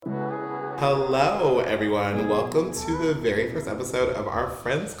Hello, everyone. Welcome to the very first episode of Our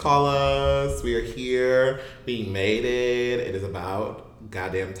Friends Call Us. We are here. We made it. It is about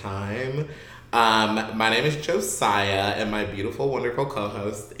goddamn time. My name is Josiah, and my beautiful, wonderful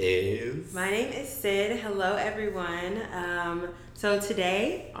co-host is... My name is Sid. Hello, everyone. So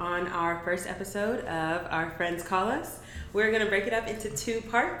today, on our first episode of Our Friends Call Us, we're going to break it up into two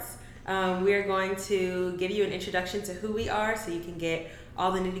parts. We are going to give you an introduction to who we are so you can get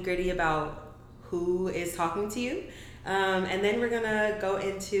all the nitty-gritty about who is talking to you. And then we're going to go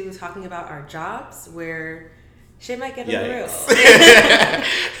into talking about our jobs where shit might get a little real.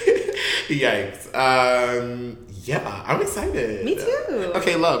 Yikes. Yeah, I'm excited. Me too.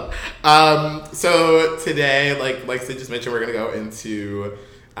 Okay, look. So today, like Sid just mentioned, we're going to go into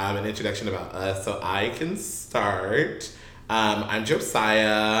an introduction about us. So I can start. I'm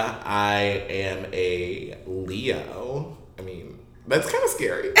Josiah. I am a Leo. I mean, that's kind of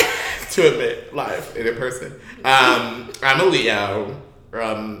scary to admit live and in person. I'm a Leo. Do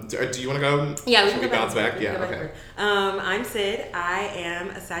you want to go? Yeah, we can go bounce back. back. Yeah, okay. I'm Sid. I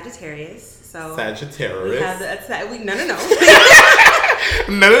am a Sagittarius. So Sagittarius. We have the no.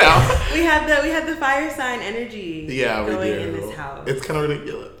 No. We have the fire sign energy. Yeah, we do. Going in this house. It's kind of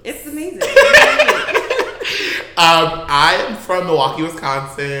ridiculous. It's amazing. I am from Milwaukee,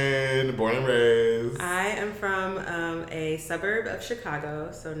 Wisconsin, born and raised. I am from a suburb of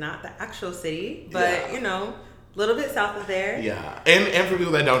Chicago, so not the actual city, but a little bit south of there. Yeah, and for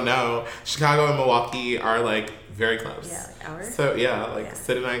people that don't know, Chicago and Milwaukee are like very close. Yeah, like hours. So yeah,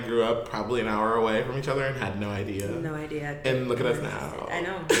 Sid and I grew up probably an hour away from each other and had no idea. No idea. And look at us now. I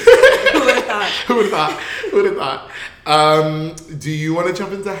know. Who would have thought? Who would have thought? Do you want to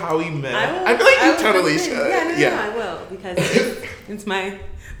jump into how we met? I feel like you totally should. Yeah, I will, because it's my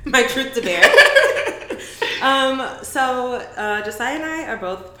truth to bear. So Josiah and I are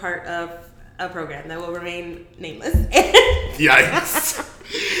both part of a program that will remain nameless. Yikes.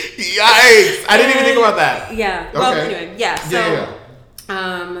 Yikes. I didn't even think about that. Yeah. Okay. Well, anyway, yeah. So,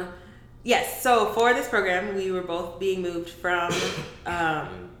 yeah. Yes. So for this program, we were both being moved from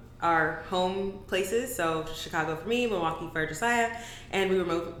our home places. So Chicago for me, Milwaukee for Josiah, and we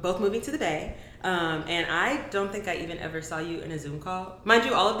were both moving to the Bay. And I don't think I even ever saw you in a Zoom call. Mind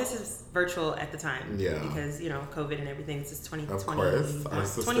you, all of this is virtual at the time. Yeah. Because, COVID and everything. This is 2020. Of course. Our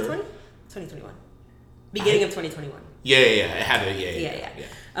sister. 2020? 2021. Beginning of 2021. Yeah. It had to,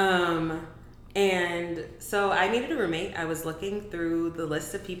 yeah. And so I needed a roommate. I was looking through the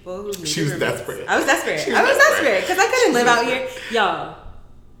list of people who needed roommates. She was desperate. I was desperate because I couldn't live out here. Y'all,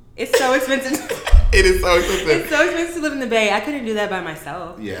 it's so expensive. It is so expensive. It's so expensive to live in the Bay. I couldn't do that by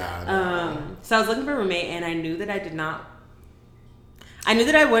myself. Yeah. No. So I was looking for a roommate, and I knew that I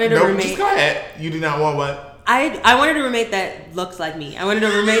wanted a roommate. No, just go ahead. You did not want what? I wanted a roommate that looked like me. I wanted a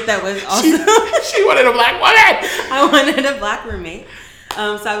roommate that was also... she wanted a black woman! I wanted a black roommate.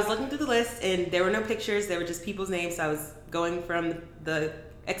 So I was looking through the list, and there were no pictures. There were just people's names. So I was going from the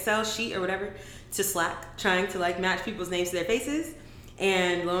Excel sheet or whatever to Slack, trying to match people's names to their faces.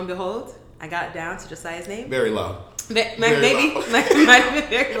 And lo and behold, I got down to Josiah's name. Very low. Might have been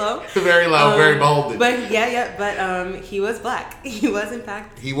very low. Very low, very bold. But he was black. He was, in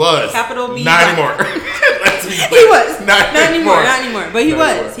fact. He was. Capital B. Not anymore. Let's be clear. He was. Not anymore. But he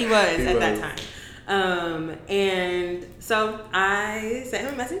was at was. that time. And so I sent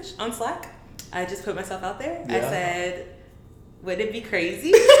him a message on Slack. I just put myself out there. Yeah. I said, would it be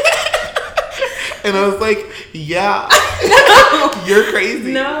crazy? And I was like, yeah. No. You're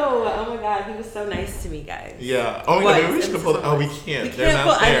crazy. No. Oh my God. He was so nice to me, guys. Yeah. Oh my God. Maybe we should have pulled. Oh, we can't. They're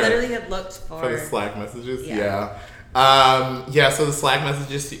not there. I literally have looked for the Slack messages. Yeah. So the Slack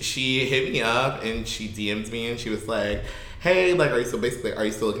messages, she hit me up and she DM'd me and she was like, hey, are you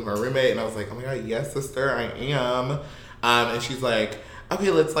still looking for a roommate? And I was like, oh my God, yes, sister, I am. And she's like, okay,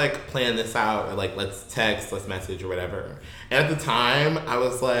 let's plan this out, or let's text, let's message or whatever. And at the time, I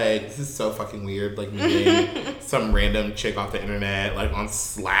was like, this is so fucking weird, meeting some random chick off the internet, on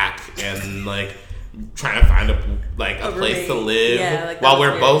Slack, and trying to find a place to live while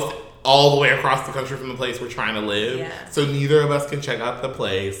we're both all the way across the country from the place we're trying to live. Yeah. So neither of us can check out the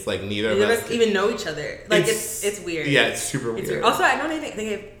place. Neither of us even know each other. It's weird. Yeah, it's super weird. Also, I don't even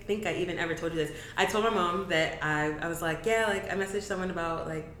think I even ever told you this. I told my mom that I was like, I messaged someone about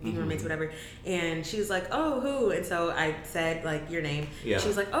being roommates, whatever, and she was like, oh, who? And so I said your name. Yeah. She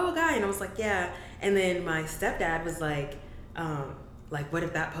was like, oh, a guy, and I was like, yeah. And then my stepdad was like, what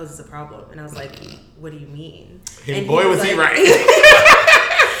if that poses a problem? And I was like, what do you mean? And boy, was he right.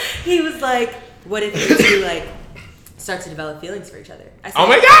 He was like, what if you two start to develop feelings for each other? I said, oh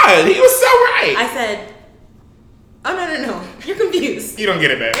my God, he was so right. I said, oh, no. You're confused. You don't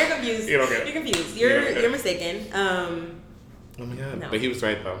get it, man. You're confused. You don't get it. You're confused. You're mistaken. Oh my god. No. But he was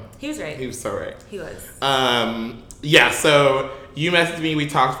right though. He was right. He was so right. He was. Yeah, so you messaged me, we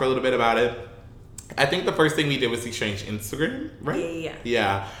talked for a little bit about it. I think the first thing we did was exchange Instagram, right?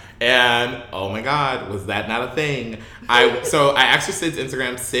 Yeah. And oh my god, was that not a thing? I asked her Sid's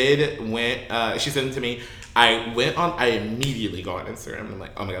Instagram. Sid went, she sent it to me. I immediately go on Instagram and I'm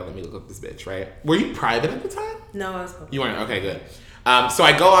like, oh my god, let me look up this bitch, right? Were you private at the time? No, I was public. You weren't? Okay, good. So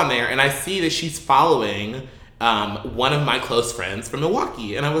I go on there and I see that she's following one of my close friends from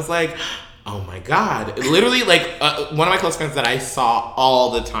Milwaukee. And I was like, oh my god. Literally, like, one of my close friends that I saw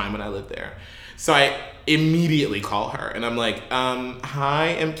all the time when I lived there. So I immediately call her and I'm like,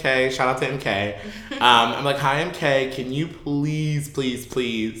 hi, MK. Shout out to MK. I'm like, hi, MK. Can you please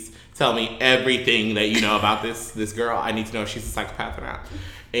tell me everything that you know about this girl? I need to know if she's a psychopath or not.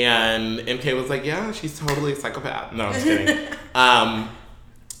 And MK was like, yeah, she's totally a psychopath. No, I'm just kidding.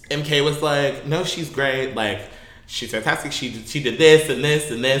 MK was like, no, she's great. Like, she's fantastic. She did this and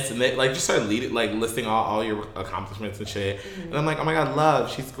this and this and that. Like, just started listing all your accomplishments and shit. Mm-hmm. And I'm like, oh my god,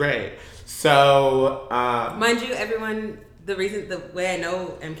 love, she's great. So, mind you, everyone, the way I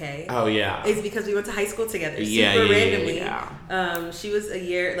know MK, oh yeah, is because we went to high school together. Super randomly. Yeah. She was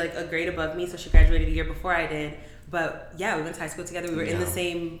a grade above me, so she graduated a year before I did. But yeah, we went to high school together. We were in the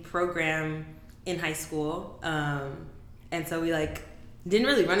same program in high school, and so we didn't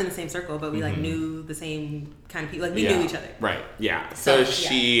really run in the same circle, but we knew the same kind of people. Like, we knew each other. Right. Yeah. So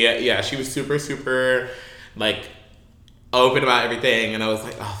she was super open about everything, and I was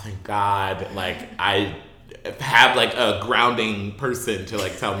like, oh thank God, like I have a grounding person to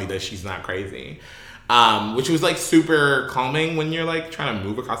tell me that she's not crazy, which was super calming when you're trying to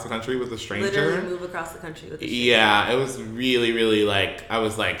move across the country with a stranger. Literally move across the country with a stranger. Yeah, it was really I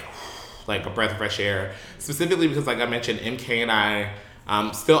was like a breath of fresh air, specifically because I mentioned, MK and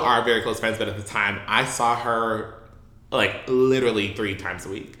I still are very close friends, but at the time I saw her literally 3 times a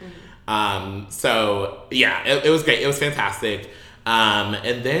week. Mm-hmm. So yeah, it was great. It was fantastic.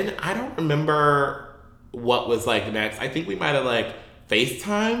 And then I don't remember what was next. I think we might have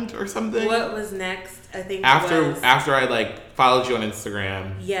FaceTimed or something. What was next? I think after I followed you on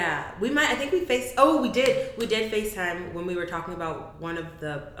Instagram. Yeah, we did FaceTime when we were talking about one of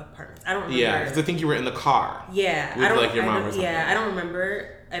the apartments. I don't remember. Yeah, because I think you were in the car. Yeah, with your mom or something. Yeah, I don't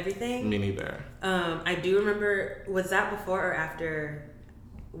remember everything. Me neither. I do remember. Was that before or after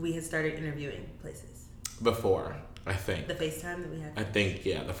we had started interviewing places? Before, I think. The FaceTime that we had? I think,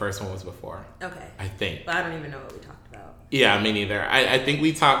 yeah. The first one was before. Okay. I think. But I don't even know what we talked about. Yeah, me neither. I think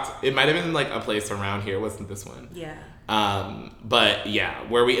we talked, it might have been a place around here. It wasn't this one. Yeah. But yeah,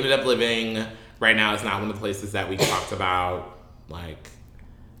 where we ended up living right now is not one of the places that we talked about,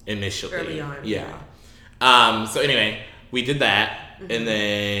 initially. Early on. Yeah. So anyway, we did that. Mm-hmm. And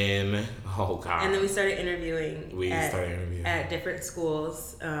then... Oh God! And then we started interviewing. At different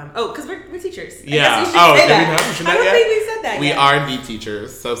schools. Because we're teachers. Yeah. I don't think we said that. We are indeed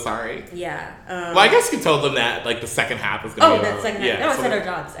teachers. So sorry. Yeah. Well, I guess you told them that the second half was going to be. Oh, that second half. Yeah, no, I said our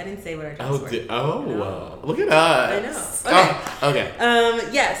jobs. I didn't say what our jobs were. No. Look at us. I know. Okay.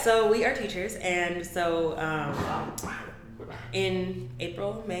 Okay. Yeah. So we are teachers, and so in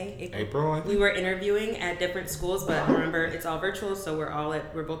April, we were interviewing at different schools, but remember, it's all virtual, so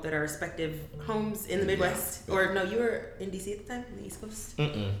we're both at our respective homes in the Midwest. Yeah. Or no, you were in DC at the time, in the East Coast?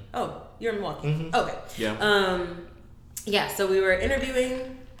 Mm-mm. Oh, you're in Milwaukee. Mm-hmm. Okay. Yeah. Yeah, so we were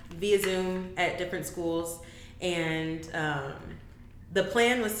interviewing via Zoom at different schools, and the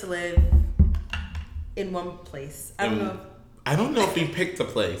plan was to live in one place. I don't know if we picked a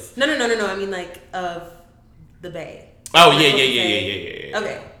place. No. I mean, of the Bay. Oh, yeah.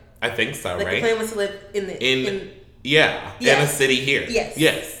 Okay. I think so, right? The plan was to live in a city here.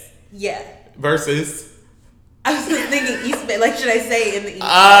 Yes. Yeah. Versus? I was just thinking East Bay. Should I say in the East Bay?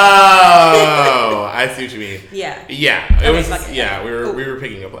 Oh, I see what you mean. Yeah. Yeah. We were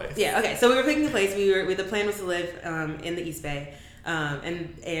picking a place. Yeah, okay. So we were picking a place. The plan was to live in the East Bay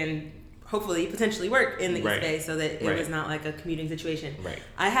and hopefully potentially work in the East Bay so that it was not a commuting situation. Right.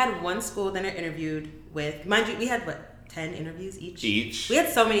 I had one school that I interviewed with. Mind you, we had 10 interviews each? We had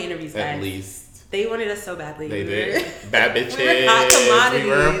so many interviews, guys. At least. They wanted us so badly. They did. Bad bitches. We were hot commodities. We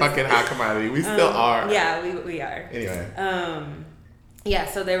were a fucking hot commodity. We still are. Yeah, we are. Anyway. Yeah,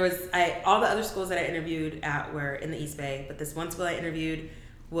 so there was... all the other schools that I interviewed at were in the East Bay, but this one school I interviewed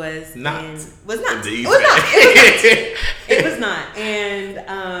was not. It was not. And,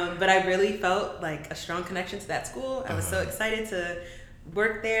 but I really felt a strong connection to that school. I was so excited to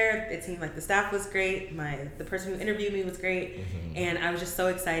worked there. It seemed like the staff was great. The person who interviewed me was great, and I was just so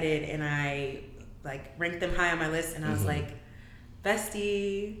excited. And I ranked them high on my list. And I was like,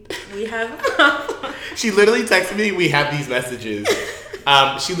 bestie, we have a problem. She literally texted me, we have these messages.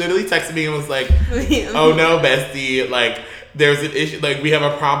 She literally texted me and was like, oh no, bestie, like, there's an issue, like, we have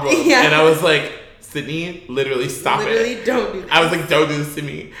a problem. Yeah. And I was like, Sydney, literally stop it. Literally don't do this. I was like, don't do this to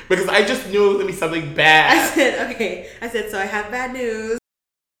me. Because I just knew it was going to be something bad. I said, so I have bad news.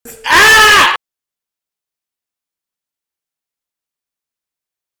 Ah!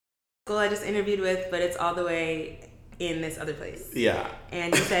 School I just interviewed with, but it's all the way in this other place. Yeah.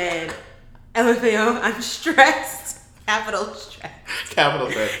 And you said, LMFAO, I'm stressed. Capital stress. Capital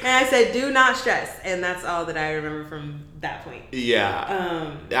stress. And I said, do not stress. And that's all that I remember from that point.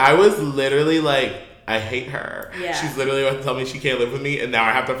 Yeah. I was literally like, I hate her. Yeah. She's literally about to tell me she can't live with me, and now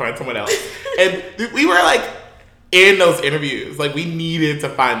I have to find someone else. And we were like in those interviews, like we needed to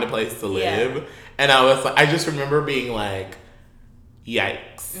find a place to live. Yeah. And I was like, I just remember being like, yikes.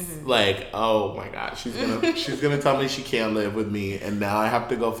 Mm-hmm. Like, oh my God, she's gonna tell me she can't live with me, and now I have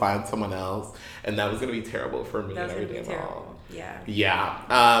to go find someone else. And that was gonna be terrible for me. That was gonna be terrible. Yeah.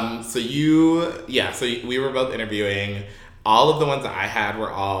 Yeah. So we were both interviewing. All of the ones that I had were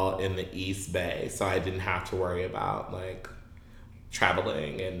all in the East Bay, so I didn't have to worry about like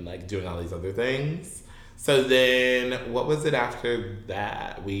traveling and like doing all these other things. So then, what was it after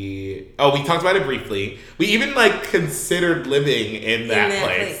that? We talked about it briefly. We even like considered living in that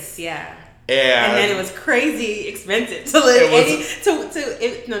place. Yeah. And then it was crazy expensive to live.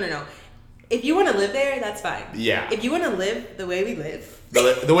 No. If you want to live there, that's fine. Yeah. If you want to live the way we live.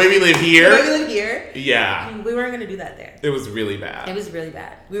 The way we live here. The way we live here. Yeah. We weren't going to do that there. It was really bad. It was really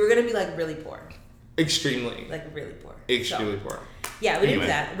bad. We were going to be like really poor. Extremely. Like really poor. Extremely poor. Yeah, we didn't do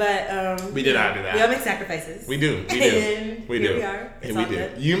that, but we did not do that. We all make sacrifices. We do. And here we are. It's all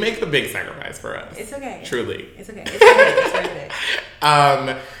good. You make a big sacrifice for us. It's okay. Truly. It's okay. It's okay.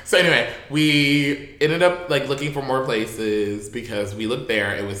 So anyway, we ended up like looking for more places because we looked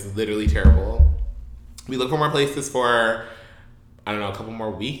there. It was literally terrible. We looked for more places for, I don't know, a couple more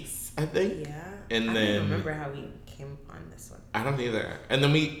weeks, I think. Yeah. And I then don't remember how we came on this one. I don't either. And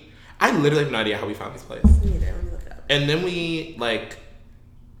then I literally have no idea how we found this place. Me neither. Let me look it up. And then we like,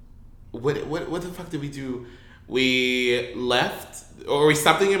 what the fuck did we do? We left, or we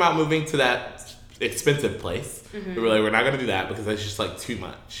stopped thinking about moving to that expensive place. Mm-hmm. We were like, we're not gonna do that because that's just like too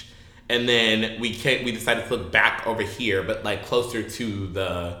much. And then we decided to look back over here, but like closer to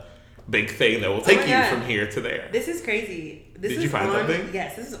the big thing that will take you from here to there. This is crazy. Did you find something?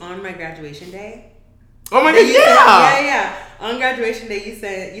 Yes, this is on my graduation day. Oh my God, yeah! Yeah. On graduation day, you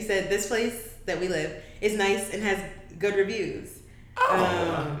said this place that we live is nice and has good reviews.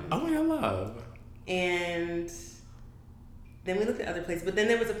 Oh my God, love. And then we looked at other places, but then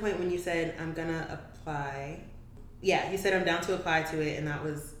there was a point when you said, I'm gonna apply. Yeah, you said I'm down to apply to it, and that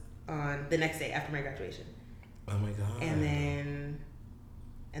was on the next day after my graduation. Oh my God. And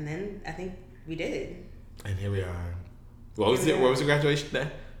then I think we did. And here we are. What was your graduation day?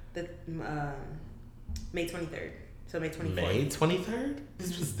 The May 23rd. So May 24th. May 23rd?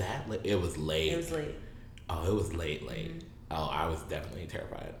 This was that late? It was late. It was late. Oh, it was late. Mm-hmm. Oh, I was definitely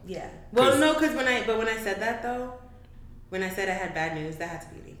terrified. Yeah. Well, no, because when I said that though, when I said I had bad news, that had to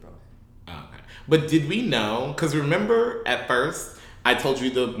be in April. Okay. But did we know? Because remember at first, I told you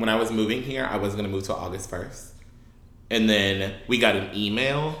when I was moving here, I was going to move till August 1st. And then we got an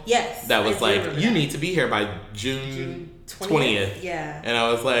email. Yes. That was like, you need to be here by June 20th. Yeah. And I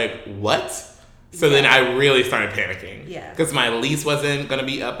was like, what? So then I really started panicking. Yeah. Because my lease wasn't going to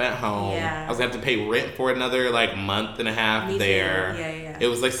be up at home. Yeah. I was going to have to pay rent for another like month and a half there. Yeah. It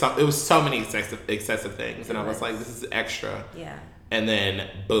was like it was so many excessive things. And I was like, this is extra. Yeah. And then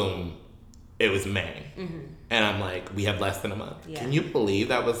boom, it was May. Mm-hmm. And I'm like, we have less than a month. Yeah. Can you believe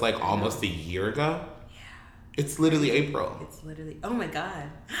that was like almost a year ago? It's literally April. It's literally, oh my God.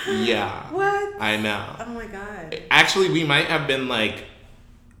 Yeah. What? I know. Oh my God. Actually, we might have been like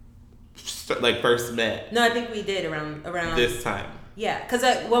first met. No, I think we did around this time. Yeah, because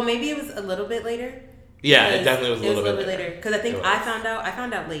maybe it was a little bit later. Yeah, it definitely was a little bit later. Because I think I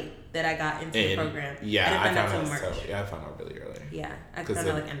found out late that I got into the program. Yeah, I found out March. I found out really early. Yeah, I found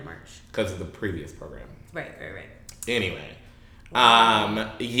out like end March. Because of the previous program. Right. Anyway,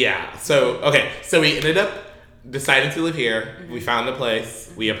 yeah. So we ended up deciding to live here. Mm-hmm. We found a place.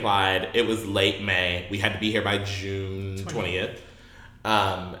 Mm-hmm. We applied. It was late May. We had to be here by June 20th.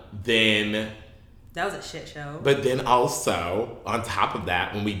 Then that was a shit show. But then also on top of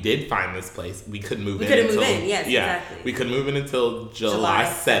that, when we did find this place, we couldn't move in. Yes, exactly. We couldn't move in until July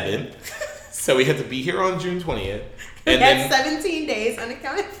 7th. So we had to be here on June 20th. And then 17 days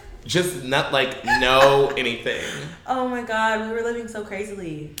unaccounted for. Just not like no anything. Oh my God, we were living so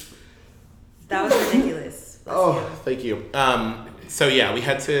crazily. That was ridiculous. Thank you. So yeah, we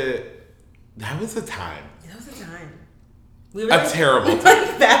had to. That was a time. That was a time. We were terrible time.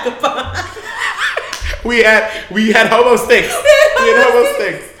 Like back upon. we had homo sticks. We had homo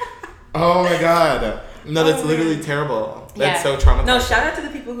sticks. Oh my god. No, that's literally terrible. That's so traumatizing. No, shout out to the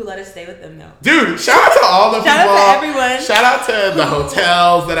people who let us stay with them, though. Dude, shout out to all the people. Shout out to everyone. Shout out to the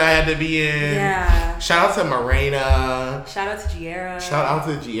hotels that I had to be in. Yeah. Shout out to Morena. Shout out to Giera. Shout out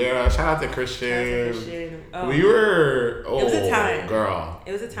to Giera. Shout out to Christian. Oh. We were. Oh, it was a time. Girl.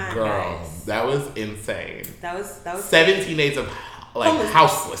 It was a time, girl. guys. That was insane. That was 17 days of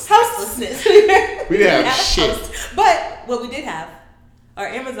houselessness. Houselessness. We didn't have shit. But what we did have, our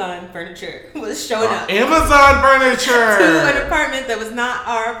Amazon furniture was showing up. Amazon furniture! To an apartment that was not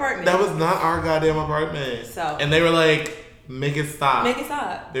our apartment. That was not our goddamn apartment. So. And they were like, make it stop. Make it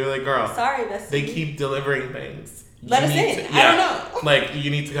stop. They were like, girl. Sorry, bestie. They keep delivering things. Let us in. I don't know. Like,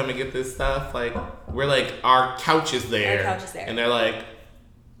 you need to come and get this stuff. Like, we're like, our couch is there. Our couch is there. And they're like,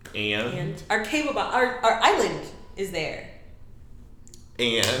 and? Our cable box, our island is there.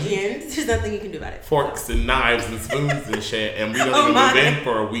 And there's nothing you can do about it. Forks and knives and spoons and shit. And we don't even move in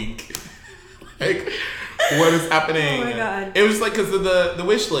for a week. Like, what is happening? Oh my god. It was like because of the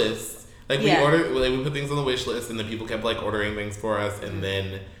wish list. Like we we put things on the wish list and then people kept like ordering things for us and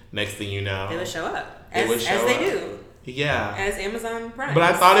then next thing you know they would show up. As they do. Yeah. As Amazon Prime. But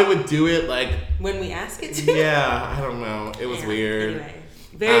I thought it would do it like when we ask it to. Yeah, I don't know. It was weird. Anyway.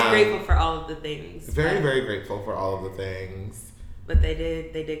 Very grateful for all of the things. Very grateful for all of the things. But they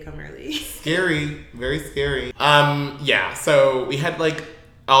did come early. Scary. Very scary. Yeah, so we had like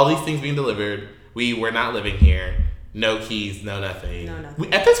all these things being delivered. We were not living here. No keys, no nothing.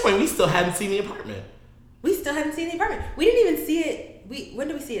 At this point, we still hadn't seen the apartment. We still hadn't seen the apartment. We didn't even see it. When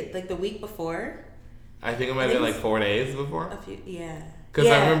did we see it? Like the week before? I think it might have been like 4 days before. Yeah. Because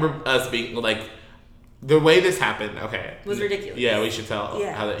I remember us being like, the way this happened, okay. Was ridiculous. Yeah, we should tell.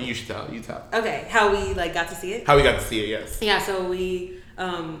 Yeah. You should tell. You tell. Okay, how we like got to see it? How we got to see it, yes. Yeah, so we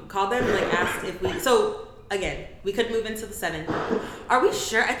called them and like asked if we. So again, we couldn't move until the 7th. Are we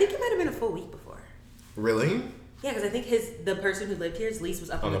sure? I think it might have been a full week before. Really? Yeah, because I think the person who lived here's lease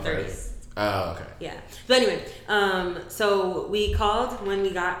was up on the 30th. Oh, okay. Yeah. But anyway, so we called when we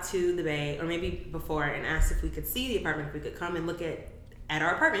got to the Bay, or maybe before, and asked if we could see the apartment, if we could come and look at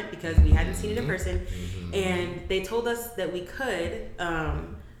our apartment because we hadn't seen it in person. Mm-hmm. And they told us that we could,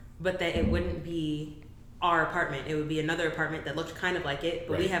 but that it wouldn't be our apartment. It would be another apartment that looked kind of like it,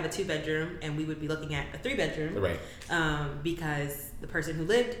 but we have a 2-bedroom and we would be looking at a 3-bedroom. Right. Because the person who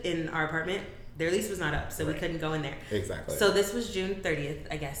lived in our apartment, their lease was not up, so we couldn't go in there. Exactly. So this was June 30th,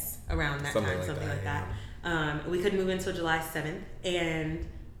 I guess, around that time, something like that. We couldn't move until July 7th, and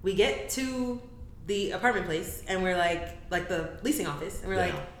we get to the apartment place, and we're like the leasing office, and we're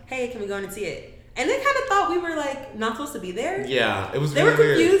like, hey, can we go in and see it? And they kind of thought we were like not supposed to be there. Yeah, it was. They were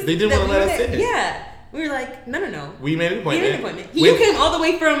confused. Weird. They didn't want to let us in. Yeah, we were like, no. We made an appointment. You came all the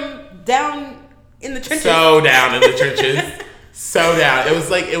way from down in the trenches. So down in the trenches. So down.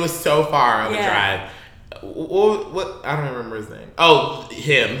 It was so far on the drive. What? I don't remember his name. Oh,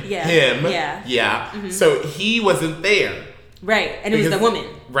 him. Yeah. Him. Yeah. Yeah. Mm-hmm. So he wasn't there. Right, and it was the woman.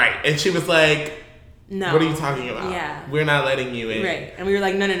 Right, and she was like, no. What are you talking about? Yeah. We're not letting you in. Right. And we were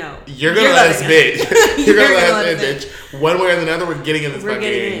like, no. You're going to let us bitch. You're going to let us in, bitch. One way or another, we're getting in this fucking...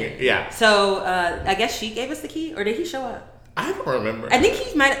 Getting in. Yeah. So, I guess she gave us the key, or did he show up? I don't remember. I think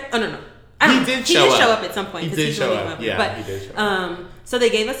he might... Oh, no. He did show up at some point. He did show up. Yeah, but, he did show up. So they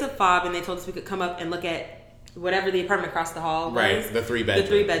gave us a fob, and they told us we could come up and look at whatever the apartment across the hall was. Right, the 3-bedroom.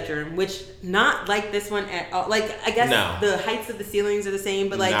 The 3-bedroom, which not like this one at all. Like, I guess the heights of the ceilings are the same,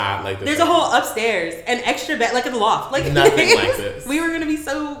 but like, not like there's a whole upstairs, an extra bed, like in the loft. Like nothing like this. We were going to be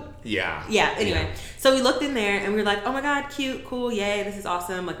so... Yeah. Yeah, anyway. So we looked in there, and we were like, oh my God, cute, cool, yay, this is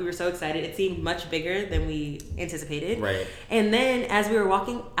awesome. Like, we were so excited. It seemed much bigger than we anticipated. Right. And then as we were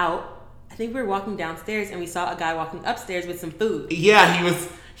walking out, I think we were walking downstairs, and we saw a guy walking upstairs with some food. Yeah,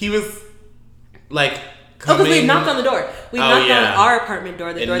 he was like... Because we knocked on the door. We knocked on our apartment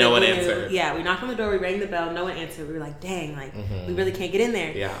door. The door no that one we answered. knew. Yeah, we knocked on the door. We rang the bell. No one answered. We were like, dang, like we really can't get in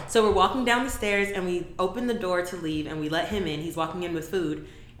there. Yeah. So we're walking down the stairs and we opened the door to leave and we let him in. He's walking in with food.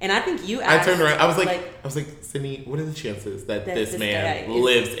 And I think you asked. I turned around. I was like, Sydney, what are the chances that this man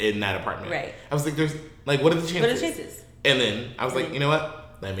lives in that apartment? Right. I was like, what are the chances? What are the chances? And then I was like, you know what?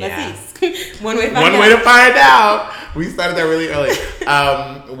 Let's ask. One way to find out. We started that really early.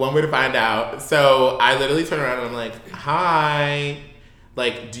 One way to find out. So I literally turned around and I'm like, hi.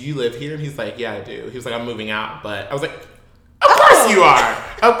 Like, do you live here? And he's like, yeah, I do. He was like, I'm moving out. But I was like, of course you are.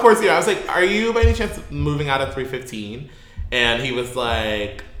 Of course you are. I was like, are you by any chance moving out at 3:15? And he was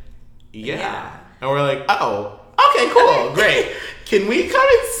like, yeah. And we're like, oh, Okay, cool, great. Can we come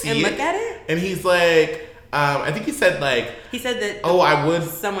and see and look at it? And he's like, I think he said like, he said that. I would.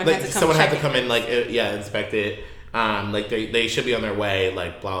 Someone like, had to come. Someone had to come in, like, inspect it. Like they should be on their way,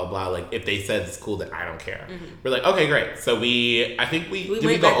 like blah blah blah. Like if they said it's cool, then I don't care. Mm-hmm. We're like, okay, great. So I think we went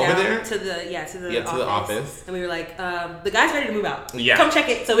we go over there to the office, and we were like, the guy's ready to move out. Yeah, come check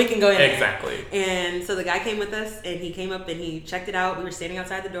it so we can go in. Exactly. There. And so the guy came with us, and he came up and he checked it out. We were standing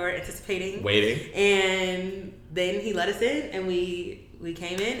outside the door, anticipating, waiting, and then he let us in, and we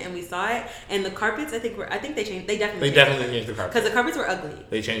came in and we saw it, and the carpets. I think they changed. They definitely changed the carpets because the carpets were ugly.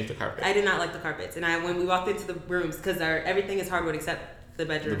 They changed the carpet. I did not like the carpets, and when we walked into the rooms, because everything is hardwood except the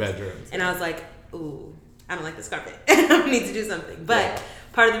bedrooms. And I was like, ooh, I don't like this carpet. I need to do something. But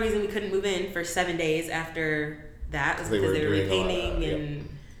part of the reason we couldn't move in for 7 days after that was because they were repainting and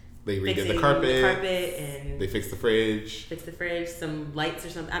they redid the carpet, and they fixed the fridge, some lights or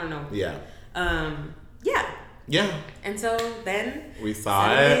something. I don't know. Yeah. Yeah. And so then we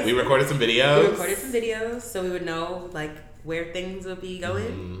saw it. We recorded some videos. So we would know like where things would be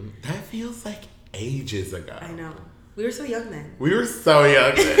going. That feels like ages ago. I know. We were so young then.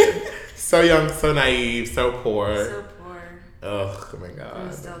 So young, so naive, so poor. Ugh, oh my god.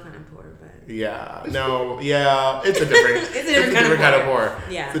 I'm still kind of poor, but yeah. No, yeah. It's a different kind of poor.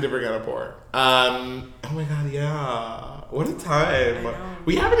 Yeah. It's a different kind of poor. Oh my god, yeah. What a time.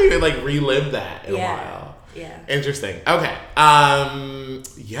 We haven't even like relived that in a while. Yeah. Interesting. Okay.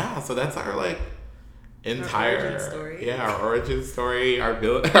 Yeah, so that's our like entire origin story. Yeah, our origin story, our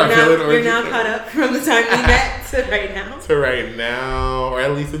villain origin. You're now caught up from the time we met to right now. Or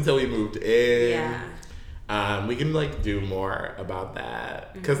at least until we moved in. Yeah. We can like do more about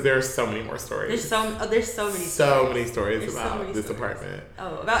that because there's so many more stories. There's so many stories about this apartment.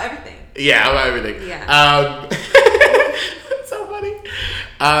 Oh, about everything. Yeah, about everything. Yeah. That's so funny.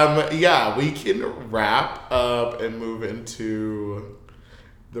 Yeah, we can wrap up and move into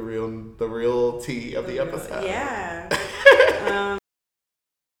the real tea of the episode. Yeah.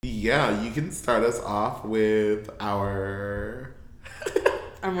 Yeah, you can start us off with our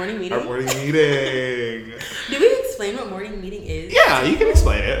morning meeting. Our morning meeting. Did we explain what morning meeting is? Yeah, you can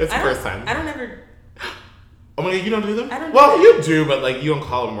explain it. It's the first time. I don't ever. Oh my god, you don't do them? I don't. Well, you do, but like you don't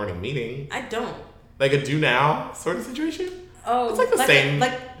call it a morning meeting. I don't. Like a do now sort of situation. Oh, it's like the same.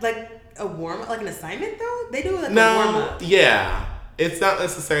 Like a warm, like an assignment though. They do like a warm up. Yeah, it's not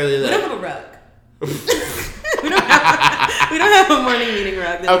necessarily like. We don't have a rug. we don't have a morning meeting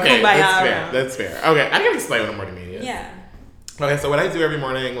rug. Okay, that's fair. Okay, I can explain what a morning meeting is. Yeah. Okay, so what I do every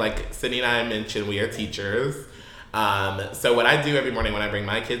morning, like Sydney and I mentioned, we are teachers. So what I do every morning when I bring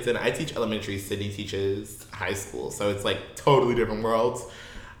my kids in, I teach elementary, Sydney teaches high school. So it's like totally different worlds,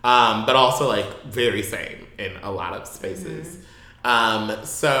 but also like very same in a lot of spaces.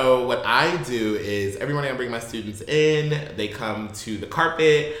 So what I do is every morning I bring my students in, they come to the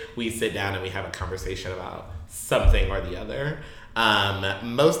carpet, we sit down and we have a conversation about something or the other.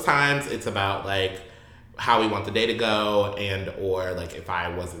 Most times it's about like how we want the day to go, and or like if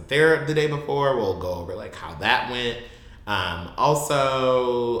I wasn't there the day before, we'll go over like how that went.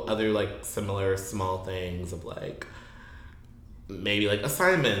 Also other like similar small things of like maybe like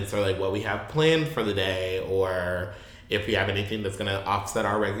assignments or like what we have planned for the day, or if we have anything that's gonna offset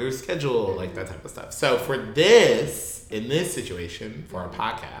our regular schedule, like that type of stuff. So in this situation for our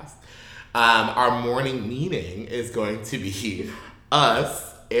podcast, our morning meeting is going to be us.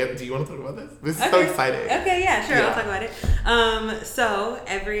 And do you want to talk about this? This is so exciting. Okay, yeah, sure. Yeah. I'll talk about it. So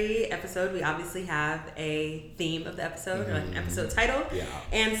every episode, we obviously have a theme of the episode, or like an episode title. Yeah.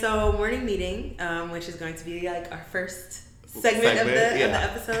 And so morning meeting, which is going to be like our first segment of the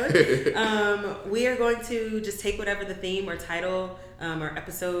episode. We are going to just take whatever the theme or title or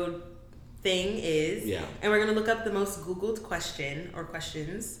episode thing is, and we're going to look up the most Googled question or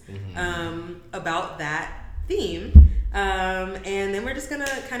questions about that theme. And then we're just gonna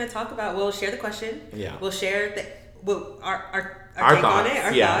kind of talk about. We'll share the question. Yeah. We'll share our take thoughts. On it.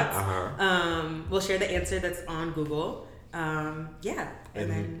 Our thoughts. We'll share the answer that's on Google. And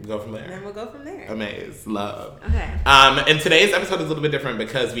then go from there. And then we'll go from there. Amaze. Love. Okay. And today's episode is a little bit different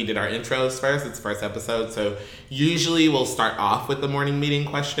because we did our intros first. It's the first episode, so usually we'll start off with the morning meeting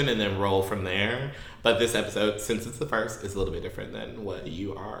question and then roll from there. But this episode, since it's the first, is a little bit different than what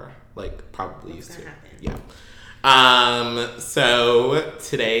you are like probably used to. Yeah. So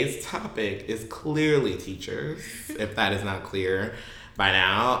today's topic is clearly teachers, if that is not clear by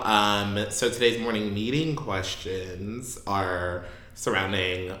now. So today's morning meeting questions are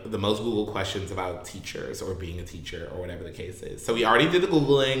surrounding the most Google questions about teachers or being a teacher or whatever the case is. So we already did the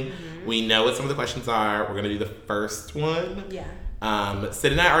Googling. We know what some of the questions are. We're going to do the first one. Yeah.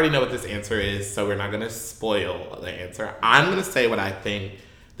 Sid and I already know what this answer is, so we're not going to spoil the answer. I'm going to say what I think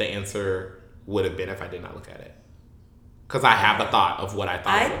the answer would have been if I did not look at it. Because I have a thought of what I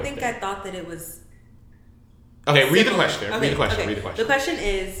thought it would have been. I thought that it was... Okay, similar. read the question. Okay, Read the question. okay. Read the question. The question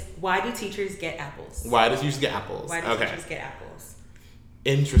is, why do teachers get apples? Why do teachers get apples? Why do teachers get apples?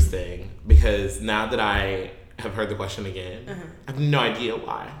 Interesting, because now that I have heard the question again, I have no idea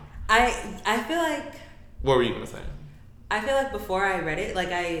why. I feel like... What were you going to say? I feel like before I read it,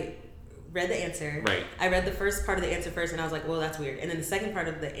 like I read the answer. Right. I read the first part of the answer first, and I was like, well, that's weird. And then the second part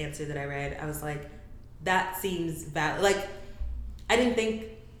of the answer that I read, I was like, that seems valid. Like, I didn't think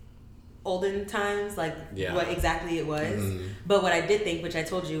olden times, like what exactly it was. But what I did think, which I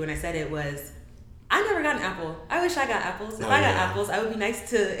told you when I said it, was I never got an apple. I wish I got apples. If I got apples, I would be nice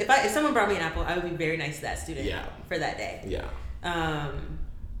to. If someone brought me an apple, I would be very nice to that student for that day. Yeah.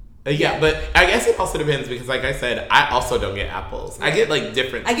 But I guess it also depends because, like I said, I also don't get apples. Right. I get like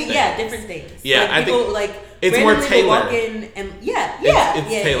different. Different things. Yeah, like, people, I think like it's more tailored. Walk in and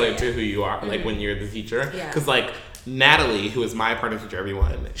it's tailored to who you are. Like when you're the teacher, because like Natalie, who is my partner teacher,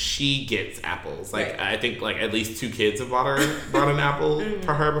 everyone, she gets apples. Like I think like at least 2 kids have brought an apple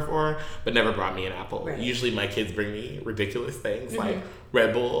for her before, but never brought me an apple. Right. Usually my kids bring me ridiculous things like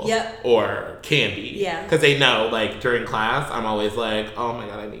Red Bull or candy. Yeah. Because they know like during class I'm always like, oh my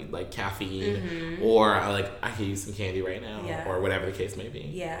god, I need like caffeine or like I could use some candy right now or whatever the case may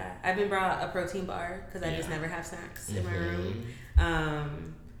be. Yeah. I've been brought a protein bar because I just never have snacks in my room.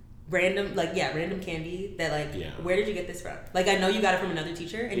 Random candy that like where did you get this from? Like I know you got it from another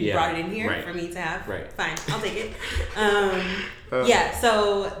teacher and you brought it in here for me to have. Right. Fine, I'll take it.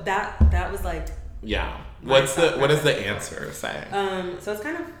 So that was like what does the answer say? So it's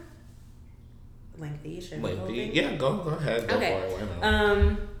kind of lengthy. Yeah, go ahead. Go for it. Why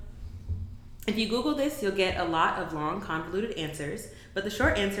not? If you Google this, you'll get a lot of long, convoluted answers. But the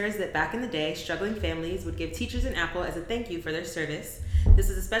short answer is that back in the day, struggling families would give teachers an apple as a thank you for their service. This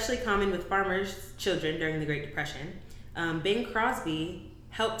is especially common with farmers' children during the Great Depression. Bing Crosby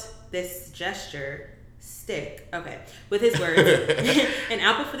helped this gesture stick. With his words, an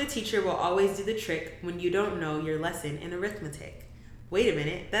apple for the teacher will always do the trick when you don't know your lesson in arithmetic. Wait a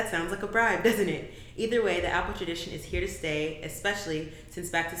minute, that sounds like a bribe, doesn't it? Either way, the apple tradition is here to stay, especially since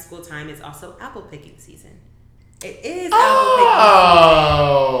back to school time is also apple picking season. It is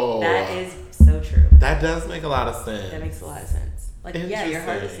apple picking season. That is so true. That does make a lot of sense. That makes a lot of sense. Like, you're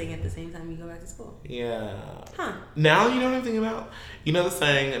harvesting at the same time you go back to school. Yeah. Huh. Now you know what I'm thinking about? You know the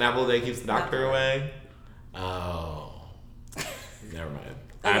saying, an apple a day keeps the doctor away? Oh. Never mind.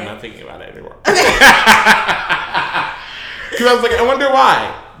 Okay. I'm not thinking about it anymore. Because I was like, I wonder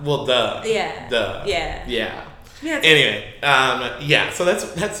why. Well, duh. Yeah. Duh. Yeah. Yeah. Anyway, so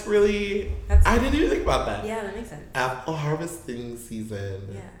that's really... I didn't even think about that. Yeah, that makes sense. Apple harvesting season.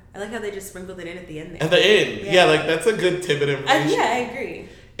 Yeah. I like how they just sprinkled it in at the end there. At the end. Yeah, like that's a good tidbit of information. I agree.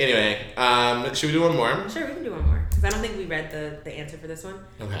 Anyway, should we do one more? Sure, we can do one more. Because I don't think we read the answer for this one.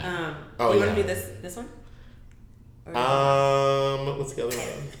 Okay. You want to do this one? What's the other one?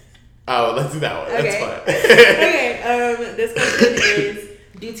 Oh, let's do that one. Okay. That's fine. Okay. This question is,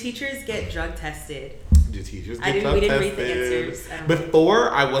 do teachers get drug tested? Do teachers get drug tested? We didn't read the answers.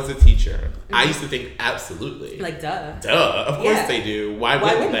 Before I was a teacher, I used to think absolutely. Like, duh. Of course they do. Why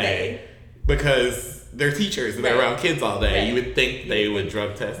wouldn't they? Because they're teachers and they're around kids all day. Right. You would think they would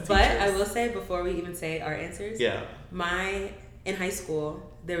drug test teachers. But I will say, before we even say our answers, in high school,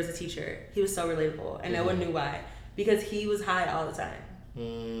 there was a teacher. He was so relatable, and no one knew why. Because he was high all the time.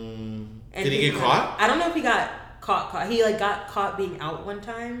 And did he get caught? I don't know if he got caught. He like got caught being out one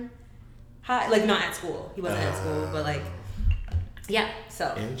time. High, like not at school. He wasn't at school, but like,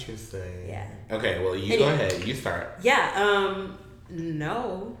 so. Interesting. Yeah. Okay, well, go ahead. You start. Yeah,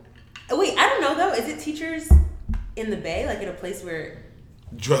 no. Wait, I don't know though. Is it teachers in the Bay, like in a place where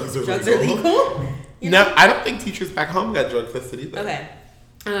drugs are legal? No, I don't think teachers back home got drug tested either. Okay.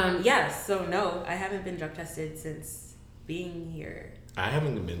 So no, I haven't been drug tested since being here. I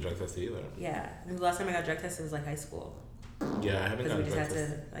haven't been drug tested either. Yeah. And the last time I got drug tested was like high school. Yeah, I haven't gotten drug tested. Because we just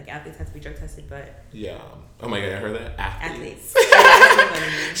had to, like, athletes have to be drug tested, but... Yeah. Oh my god, I heard that. Athletes.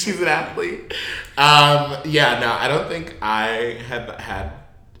 She's an athlete. I don't think I have had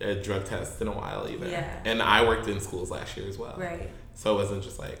a drug test in a while either. Yeah. And I worked in schools last year as well. Right. So it wasn't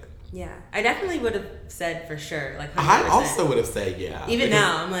just like... Yeah. I definitely would have said for sure, like 100%. I also would have said yeah. Even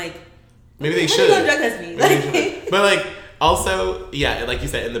now, I'm like... Maybe they should. Drug test me. But like, also, yeah, like you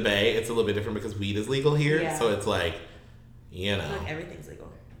said, in the Bay, it's a little bit different because weed is legal here. Yeah. So it's like... You know. Like everything's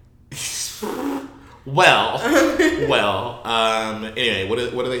legal. Anyway,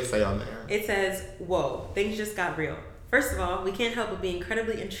 what do they say on there? It says, whoa, things just got real. First of all, we can't help but be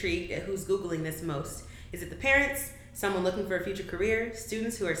incredibly intrigued at who's Googling this most. Is it the parents, someone looking for a future career,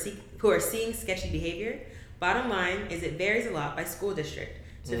 students who are seeing sketchy behavior? Bottom line is it varies a lot by school district.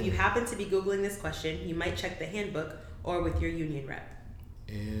 So if you happen to be Googling this question, you might check the handbook or with your union rep.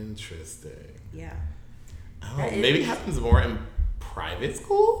 Interesting. Yeah. Oh, maybe it happens more in private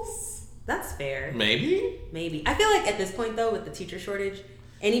schools? That's fair. Maybe. I feel like at this point, though, with the teacher shortage,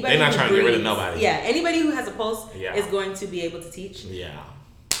 anybody they're not trying to get rid of nobody. Yeah, anybody who has a pulse is going to be able to teach. Yeah.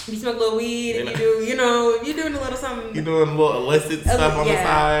 If you smoke a little weed, if you're doing a little something. You're doing a little illicit stuff on the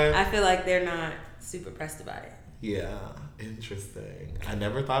side. I feel like they're not super pressed about it. Yeah. Interesting. I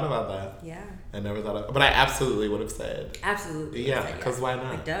never thought about that. Yeah. But I absolutely would have said. Absolutely. Yeah, because why not?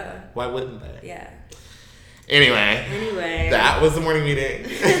 Like, duh. Why wouldn't they? Yeah. Anyway. That was the morning meeting.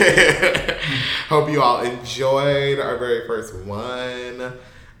 Hope you all enjoyed our very first one.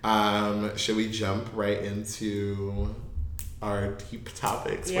 Should we jump right into our deep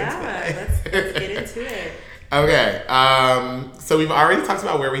topics for today? Yeah, let's get into it. Okay. So we've already talked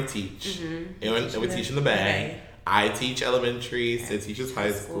about where we teach. Mm-hmm. And we teach in the Bay. I teach elementary. Sid teaches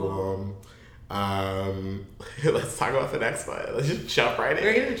high school. Let's talk about the next one. Let's just jump right in.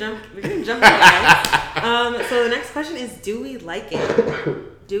 We're gonna jump in, guys. So the next question is: do we like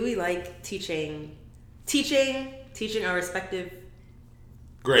it? Do we like teaching our respective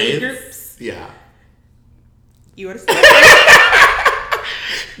grades? Age groups? Yeah. You want to start?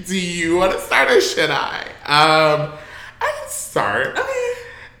 Do you want to start or should I? I can start. Okay.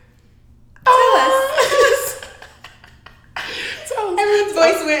 Tell us. Everyone's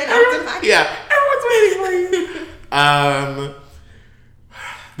voice went up. Yeah, everyone's waiting for you.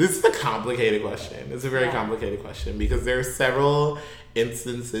 This is a complicated question. It's a very complicated question because there are several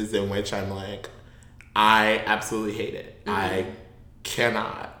instances in which I'm like, I absolutely hate it. Mm-hmm. I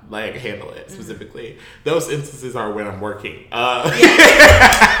cannot handle it specifically. Mm-hmm. Those instances are when I'm working.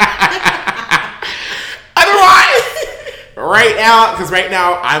 Right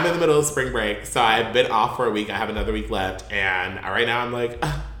now I'm in the middle of spring break, so I've been off for a week. I have another week left, and right now I'm like,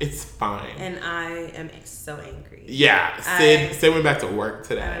 it's fine. And I am so angry. Yeah, Sid went back to work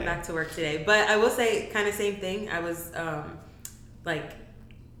today. I went back to work today, but I will say, kind of same thing. I was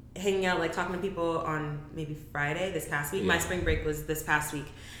hanging out, talking to people on maybe Friday this past week. Yeah. My spring break was this past week,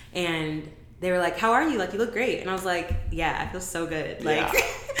 and they were like, "How are you? You look great." And I was like, "Yeah, I feel so good."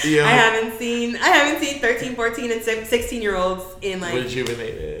 Yeah. I haven't seen 13, 14, and 16-year-olds in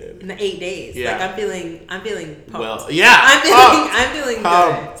rejuvenated in 8 days. Yeah. I'm feeling pumped. Well, yeah. I'm feeling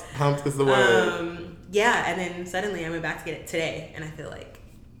pumped. Good. Pumped is the word. Yeah, and then suddenly I went back to get it today, and I feel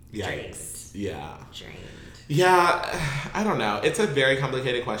drained. Yeah. Drained. Yeah, I don't know. It's a very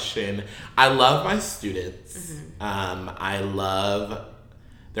complicated question. I love my students. Mm-hmm. I love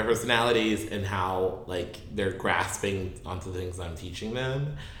their personalities and how they're grasping onto the things I'm teaching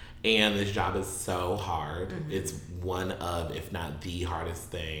them. And this job is so hard. Mm-hmm. It's one of, if not the hardest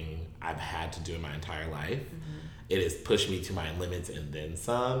thing I've had to do in my entire life. Mm-hmm. It has pushed me to my limits and then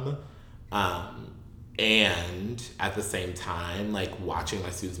some. And at the same time, watching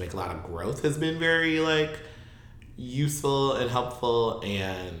my students make a lot of growth has been very useful and helpful,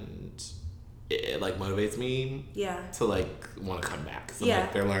 and it motivates me to want to come back. So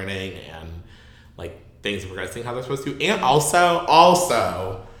they're learning and things are progressing how they're supposed to. And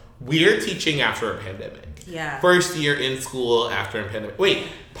also we're teaching after a pandemic. Yeah. First year in school after a pandemic. Wait,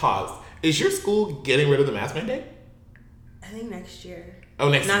 pause. Is your school getting rid of the mask mandate? I think next year. Oh,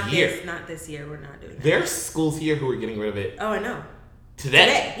 next year. Not this year. We're not doing that. There's schools here who are getting rid of it. Oh, I know.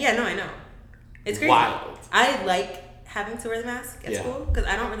 Today. Yeah, no, I know. It's crazy. Wild. I like having to wear the mask at school because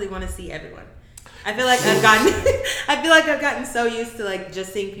I don't really want to see everyone. I feel like I've gotten so used to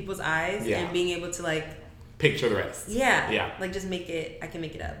just seeing people's eyes and being able to picture the rest. Yeah. I can make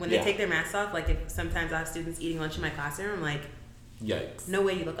it up. When they take their masks off, if sometimes I have students eating lunch in my classroom, I'm like, yikes. No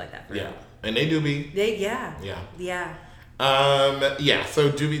way you look like that for real. And they do be. Yeah.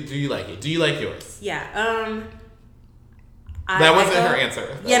 So do you like it? Do you like yours? Yeah. That wasn't her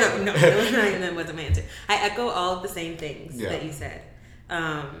answer. Yeah, no, that wasn't my answer. I echo all of the same things that you said.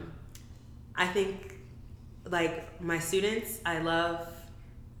 I think, my students, I love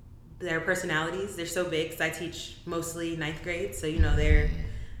their personalities. They're so big because I teach mostly 9th grade, so they're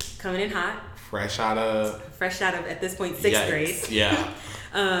coming in hot. Fresh out of at this point 6th grade. Yeah.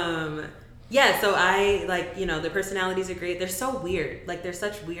 So I their personalities are great. They're so weird. They're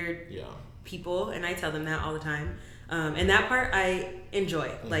such weird people, and I tell them that all the time. And that part I enjoy.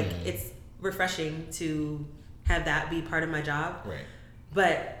 Mm-hmm. It's refreshing to have that be part of my job. Right.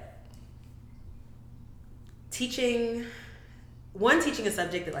 But teaching one, teaching a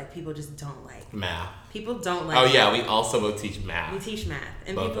subject that like people just don't like. Math. People don't like. Oh yeah, we also both teach math. We teach math,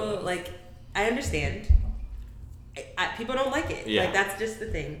 and Both people like. I understand. People don't like it. Yeah. Like that's just the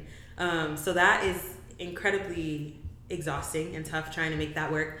thing. So that is incredibly exhausting and tough trying to make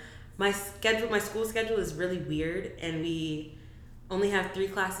that work. My school schedule is really weird, and we only have 3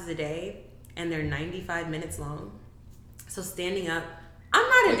 classes a day, and they're 95 minutes long. So standing up, I'm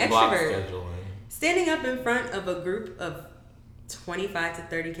not an extrovert. Standing up in front of a group of 25 to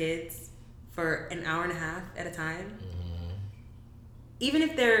 30 kids for an hour and a half at a time, even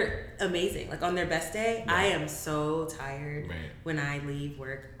if they're amazing, like on their best day, I am so tired when I leave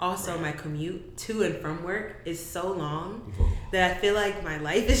work. Also, my commute to and from work is so long that I feel like my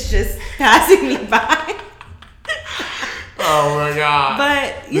life is just passing me by. Oh my God.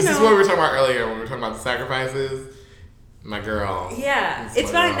 But, this is what we were talking about earlier when we were talking about the sacrifices. My girl. Yeah.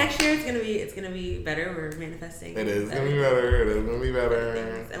 It's fine. Next year it's gonna be better. We're manifesting. It is gonna be better. It is gonna be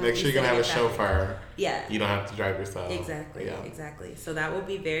better. Next year you're gonna have a chauffeur. Yeah. You don't have to drive yourself. Exactly. Yeah. Exactly. So that will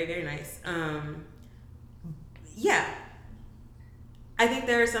be very, very nice. Yeah. I think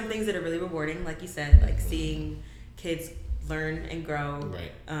there are some things that are really rewarding, like you said, like seeing kids learn and grow.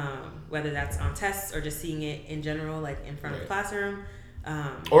 Right. Whether that's on tests or just seeing it in general, like in front of the classroom.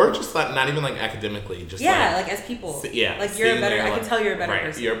 Or just like not even like academically, just like as people, like you're a better. I can tell you're a better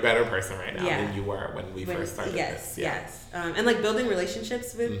person. You're a better person right now than you were when we first started. Yes, yes, and like building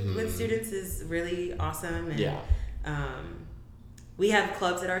relationships with students is really awesome. And, we have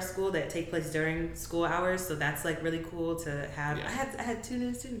clubs at our school that take place during school hours, so that's like really cool to have. I had 2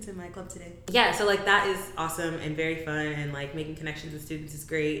 new students in my club today. Yeah, so like that is awesome and very fun, and like making connections with students is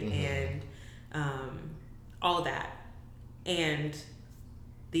great, and all of that, and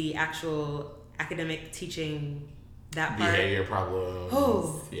the actual academic teaching, that part. Behavior problems.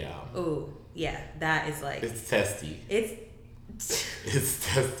 Oh. Yeah. Oh, yeah. That is like... It's testy. It's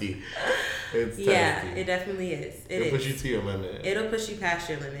testy. It's testy. Yeah, it definitely is. It'll push you to your limit. It'll push you past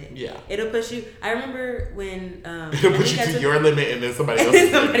your limit. Yeah. It'll push you... I remember when... It'll push you to your limit and then somebody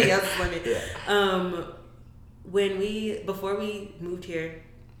else's limit. Yeah. Before we moved here,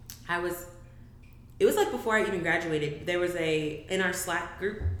 it was like before I even graduated, there was in our Slack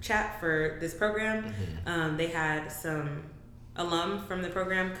group chat for this program, they had some alum from the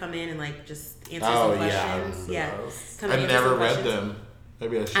program come in and like just answer some questions. I never read them.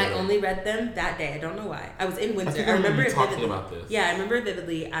 Maybe I should. I only read them that day. I don't know why. I was in Windsor. I remember it talking vividly. About this. Yeah, I remember it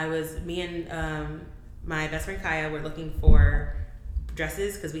vividly. Me and my best friend Kaya were looking for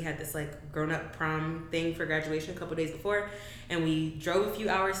dresses because we had this like grown-up prom thing for graduation a couple days before, and we drove a few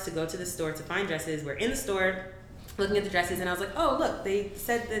hours to go to the store to find dresses. We're in the store looking at the dresses, and I was like, oh look, they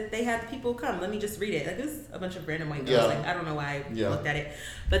said that they had people come, let me just read it. Like it was a bunch of random white girls. Like I don't know why I looked at it,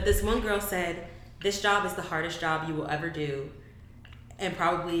 but this one girl said, this job is the hardest job you will ever do, and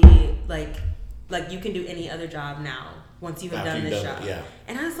probably like you can do any other job now once you have done this job.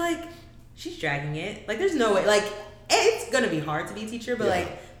 And I was like, she's dragging it. Like there's no way. Like it's gonna be hard to be a teacher, but like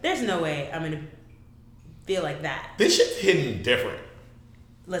there's no way I'm gonna feel like that. This shit's hidden different.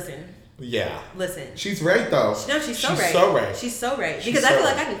 Listen. Yeah. Listen. She's right though. No, she's so right. She's so right. Because I feel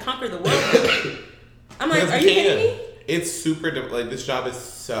like I can conquer the world. I'm like, are you kidding me? It's super like this job is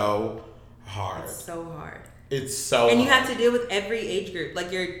so hard. It's so hard. It's so and you have to deal with every age group. Like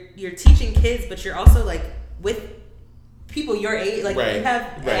you're teaching kids, but you're also like with people your age. Like you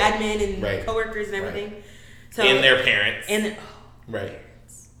have admin and coworkers and everything. So, and their parents. And the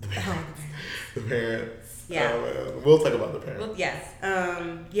parents. Yeah. We'll talk about the parents. Well, yes.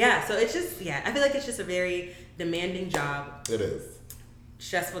 Yeah. So it's just I feel like it's just a very demanding job. It is.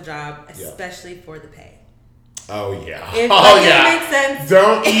 Stressful job, especially for the pay. Oh yeah. It makes sense.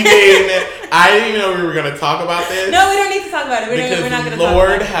 Don't even. I didn't even know we were gonna talk about this. No, we don't need to talk about it. We're not gonna talk about it.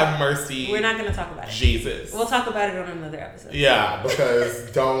 Lord have mercy. We're not gonna talk about it. Jesus. We'll talk about it on another episode. Yeah, because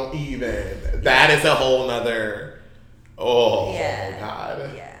don't even. That is a whole nother. Oh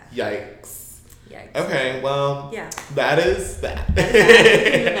God. Yeah. Yikes. Okay, well, that is that.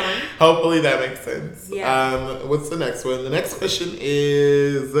 Hopefully that makes sense. Yeah. What's the next one? The next question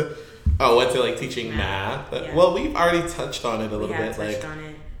is, what's it like teaching math? Yeah. Well, we've already touched on it a little bit. Touched on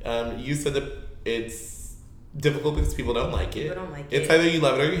it. You said that it's difficult because people don't like it. People don't like it's either you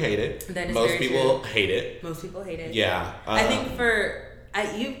love it or you hate it. Most people hate it. Most people hate it. Yeah. I think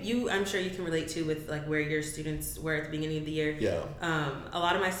I'm sure you can relate to with like where your students were at the beginning of the year. Yeah. A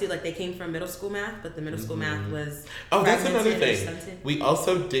lot of my students, like they came from middle school math, but the middle school math was that's another thing. We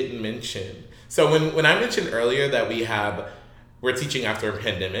also didn't mention. So when I mentioned earlier that we have we're teaching after a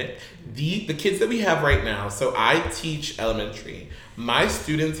pandemic. The kids that we have right now, so I teach elementary. My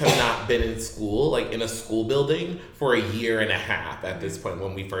students have not been in school, like in a school building, for a year and a half at this point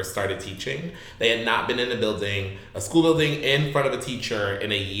when we first started teaching. They had not been in a school building in front of a teacher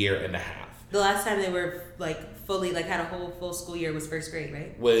in a year and a half. The last time they were fully had a whole full school year was first grade,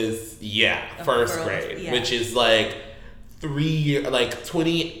 right? First grade, which is 3 years,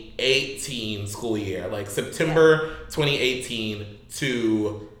 2018 school year, September 2018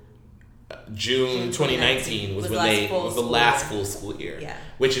 to June 2019 was the last full school year. Yeah.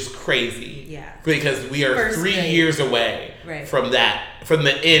 Which is crazy. Yeah. Because we are first 3 years away from the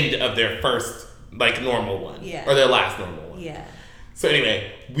end of their first normal one. Yeah. Or their last normal one. Yeah. So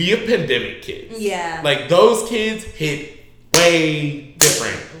anyway, we have pandemic kids. Yeah. Those kids hit way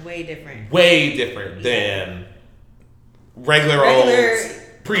different. Way different than regular old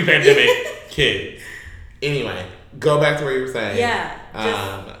pre-pandemic kids. Anyway, go back to what you were saying. Yeah.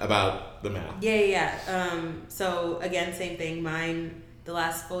 About the math. Yeah. So again, same thing. Mine, the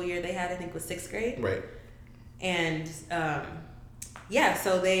last full year they had, I think, was 6th grade. Right. And so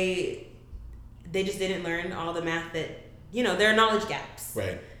they just didn't learn all the math that, there are knowledge gaps.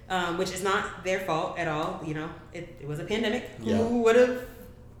 Right. Which is not their fault at all. It was a pandemic. Yeah. Who would have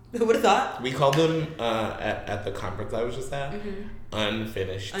thought? We called them at the conference I was just at,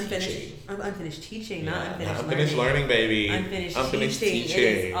 unfinished teaching. Unfinished teaching, not unfinished learning, baby. Unfinished teaching. It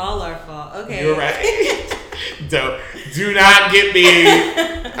is all our fault. Okay. You're right. Do not get me.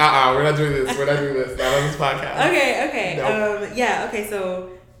 We're not doing this. Not on this podcast. Okay. Nope. Okay. So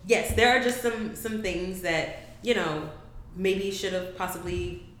yes, there are just some things that maybe should have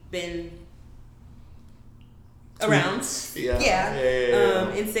possibly been around. In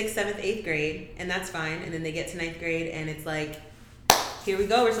 6th, 7th, 8th grade, and that's fine. And then they get to 9th grade, and it's here we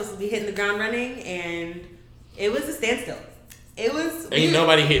go. We're supposed to be hitting the ground running, and it was a standstill. Ain't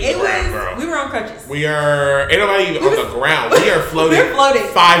nobody hitting the ground, girl. We were on crutches. Ain't nobody even on the ground. We are floating. We're floating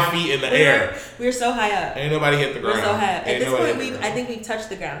 5 feet in the air. We were so high up. Ain't nobody hit the ground. We're so high up. At this point, I think we've touched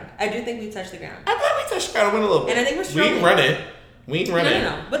the ground. I do think we've touched the ground. I bet we touched the ground a little bit. And I think we're struggling. We ain't running.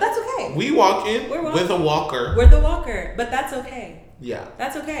 No. But that's okay. We walking with a walker. We're the walker. But that's okay. Yeah.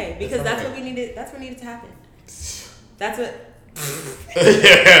 That's okay. Because that's what we needed. That's what needed to happen. That's what.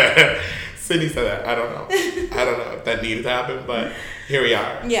 Sydney said that. I don't know if that needed to happen, but here we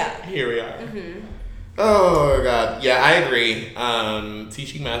are. Yeah. Here we are. Mm-hmm. Oh, God. Yeah, I agree.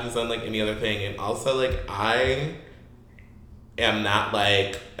 Teaching math is unlike any other thing. And also, I am not,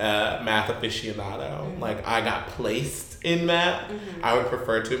 math aficionado. Mm-hmm. I got placed in math. Mm-hmm. I would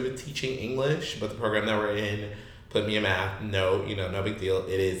prefer to have been teaching English, but the program that we're in put me in math. No big deal.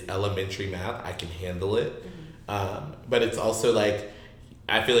 It is elementary math. I can handle it. Mm-hmm. But it's also,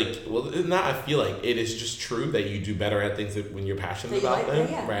 I feel it is just true that you do better at things when you're passionate about them.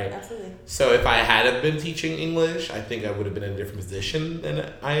 Yeah, right. Absolutely. So if I had been teaching English, I think I would have been in a different position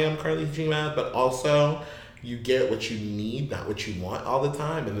than I am currently teaching math. But also, you get what you need, not what you want all the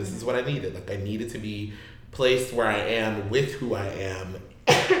time. And this is what I needed. I needed to be placed where I am with who I am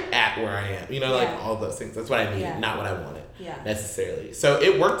at where I am. All those things. That's what I needed, not what I wanted necessarily. So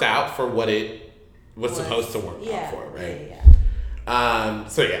it worked out for what it was supposed to work out for, right?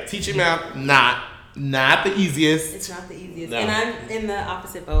 Yeah. Teaching math, not the easiest. It's not the easiest. No. And I'm in the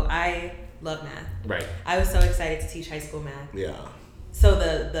opposite boat. I love math. Right. I was so excited to teach high school math. Yeah. So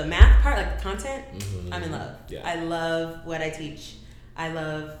the math part, the content, mm-hmm. I'm in love. Yeah. I love what I teach. I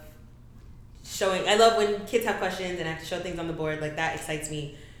love when kids have questions and I have to show things on the board. That excites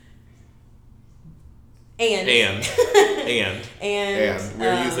me. And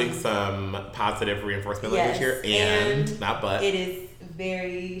we're using some positive reinforcement language here. And not but. It is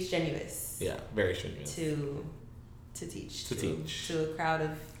very strenuous. Yeah, very strenuous. To teach. To a crowd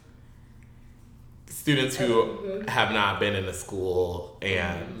of students who have not been in a school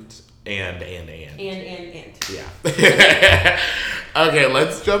and. Yeah. Okay,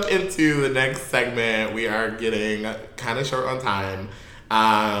 let's jump into the next segment. We are getting kind of short on time.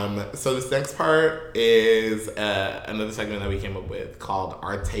 So this next part is another segment that we came up with called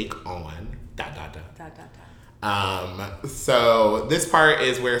Our Take On ... So this part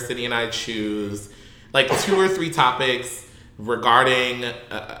is where Sydney and I choose 2 or 3 topics regarding,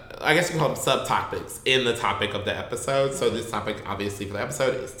 I guess you can call them subtopics in the topic of the episode. So this topic, obviously, for the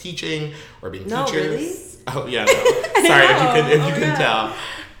episode is teaching or being teachers. Really? Oh, yeah, no. Sorry, if you can tell.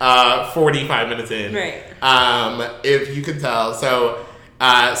 45 minutes in. Right. If you can tell. So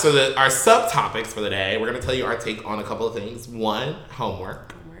our subtopics for the day, we're going to tell you our take on a couple of things. 1,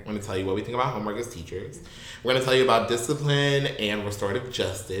 homework. We're going to tell you what we think about homework as teachers. We're going to tell you about discipline and restorative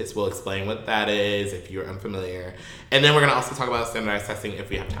justice. We'll explain what that is if you're unfamiliar. And then we're going to also talk about standardized testing if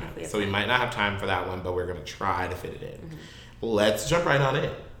we have time. So we might not have time for that one, but we're going to try to fit it in. Mm-hmm. Let's jump right on in.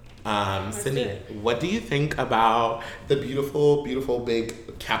 Sydney, what do you think about the beautiful, beautiful,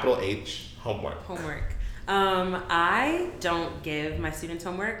 big capital H homework? I don't give my students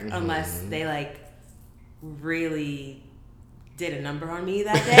homework unless they like really did a number on me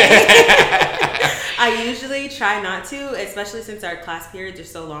that day. I usually try not to, especially since our class periods are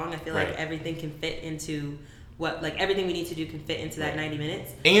so long. I feel like everything can fit into everything we need to do can fit into that 90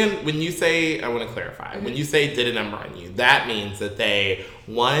 minutes. And when you say, I want to clarify, when you say did a number on you, that means that they,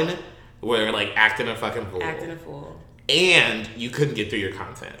 one, were like acting a fucking fool. And you couldn't get through your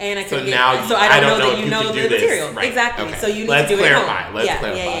content. And I couldn't so I don't know that you know the material. Right. Exactly. Okay. So you need to do it at home. Let's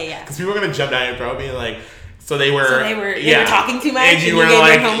clarify. Yeah. Because people are going to jump down your throat being like, they were talking too much and you were gave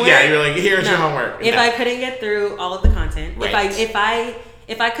like, them homework? Yeah, you were like, here's your homework. If I couldn't get through all of the content, right.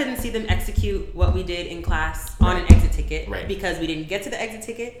 if I couldn't see them execute what we did in class on an exit ticket because we didn't get to the exit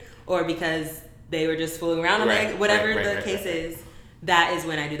ticket or because they were just fooling around on the exit, whatever the case is, that is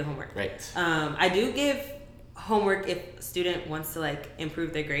when I do the homework. Right. I do give homework if a student wants to like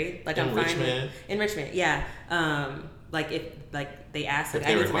improve their grade. Like I'm fine with enrichment. Yeah. Like if they ask, like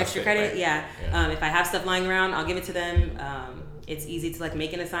I need some extra credit. Right. Yeah. If I have stuff lying around, I'll give it to them. It's easy to like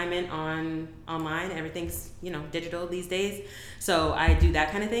make an assignment online. Everything's digital these days, so I do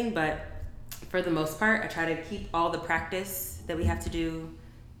that kind of thing. But for the most part, I try to keep all the practice that we have to do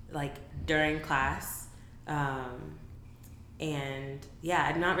like during class. And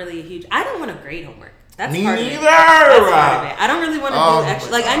yeah, I'm not really a huge. I don't want to grade homework. That's part of it. That's part of it. I don't really want to do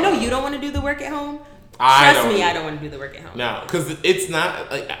extra. Like I know you don't want to do the work at home. Trust me, I don't want to do the work at home. No, because it's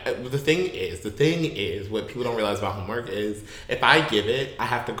not like the thing is what people don't realize about homework is if I give it, I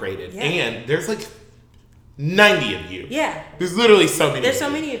have to grade it, and there's like 90 of you. Yeah, there's literally so many. There's so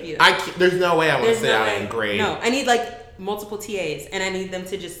many of you. There's no way I want to sit down and grade. No, I need like multiple TAs, and I need them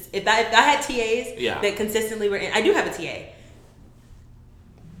to just if I had TAs that consistently were in. I do have a TA.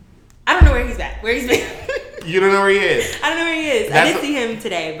 I don't know where he's at. Where he's been. You don't know where he is. I don't know where he is. I did see him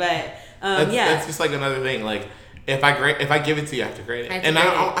today, but. That's just like another thing. Like if I give it to you, I have to grade it.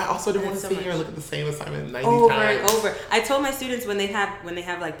 I also don't want to sit here and look at the same assignment 90 over times. and over. I told my students when they have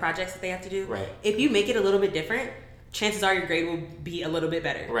like projects that they have to do, if you make it a little bit different, chances are your grade will be a little bit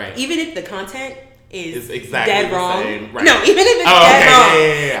better. Right. Even if the content is exactly dead wrong. Same. Right. No, even if it's dead wrong.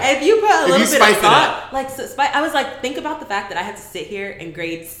 Yeah. If you put a little bit of thought, I was like, think about the fact that I have to sit here and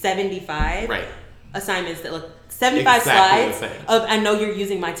grade 75 assignments that look 75 slides of I know you're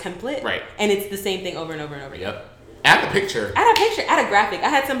using my template. Right. And it's the same thing over and over and over again. Yep. Add a picture. Add a graphic. I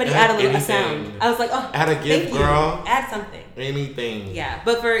had somebody add a sound. I was like, add a GIF, girl. Add something. Anything. Yeah.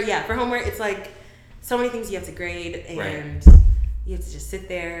 But for homework, it's like so many things you have to grade and you have to just sit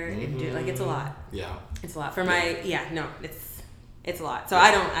there and do it. Like it's a lot. Yeah. It's a lot. For my it's a lot. So I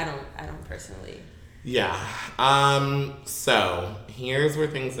don't personally. Yeah. So here's where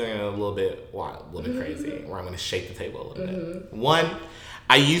things are a little bit wild, a little bit crazy, where I'm going to shake the table a little bit. One,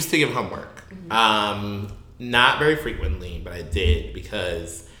 I used to give homework. Not very frequently, but I did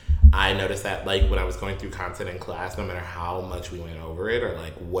because I noticed that like when I was going through content in class, no matter how much we went over it or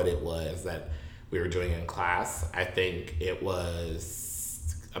like what it was that we were doing in class, I think it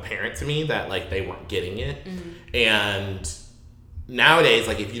was apparent to me that like they weren't getting it. And nowadays,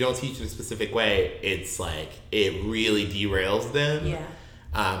 like if you don't teach in a specific way, it's like it really derails them.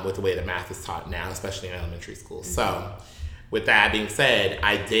 With the way that math is taught now, especially in elementary school. So, with that being said,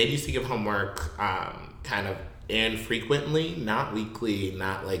 I did used to give homework kind of infrequently, not weekly,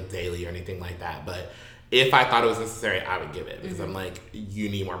 not like daily or anything like that. But if I thought it was necessary, I would give it because I'm like, you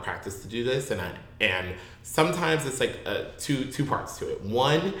need more practice to do this, and sometimes it's like two parts to it.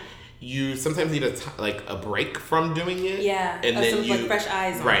 One, you sometimes need a break from doing it. Yeah. And then like fresh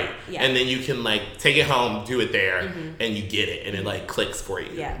eyes on right. it. Yeah. And then you can like take it home, do it there, and you get it, and it like clicks for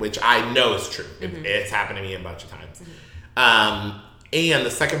you. Yeah. Which I know is true. It's happened to me a bunch of times. And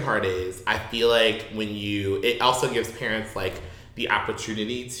the second part is I feel like it also gives parents like the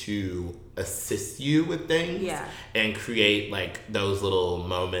opportunity to assist you with things and create like those little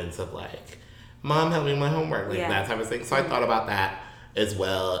moments of like, Mom, help me with my homework, like that type of thing. So I thought about that as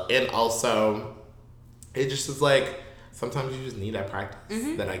well. And also it just is like sometimes you just need that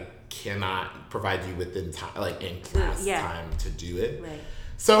practice that I cannot provide you within time, like in class time to do it. Right.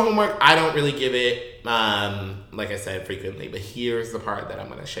 So homework, I don't really give it, like I said, frequently, but here's the part that I'm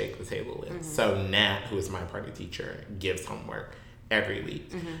going to shake the table with. So Nat, who is my party teacher, gives homework every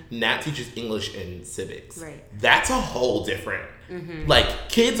week. Nat teaches English and civics. Right. That's a whole different. Like,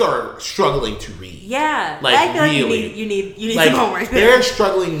 kids are struggling to read. Yeah. Like, I feel really. Like you need like, some homework. They're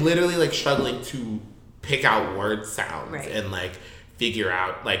struggling, literally, like, struggling to pick out word sounds and, like, figure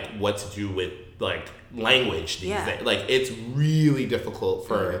out, like, what to do with, like, language these days. Like, it's really difficult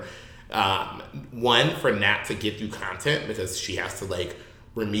for, one, for Nat to get through content because she has to, like,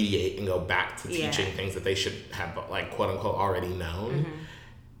 remediate and go back to teaching things that they should have, like, quote unquote already known.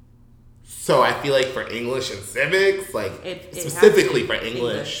 So I feel like for English and civics, like specifically for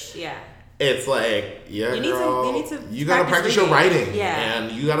English, it's like, you gotta practice your writing,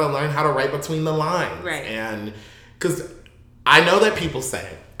 and you gotta learn how to write between the lines, and because I know that people say,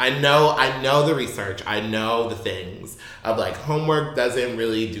 I know the research, I know the things of like homework doesn't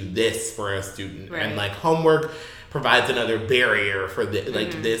really do this for a student, and like homework provides another barrier for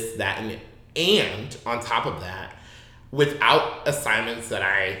like this, that, and on top of that, without assignments that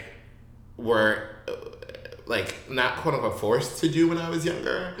I were like not quote unquote forced to do when I was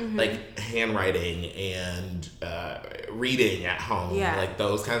younger, like handwriting and reading at home, like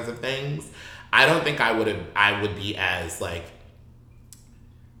those kinds of things. I don't think I would be as like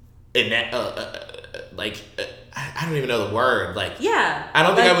in that I don't even know the word. Like, I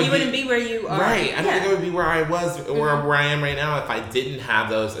don't think I would. You wouldn't be where you are. Right. I don't think I would be where I was or where I am right now if I didn't have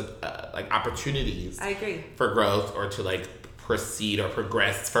those like opportunities. I agree. For growth or to like proceed or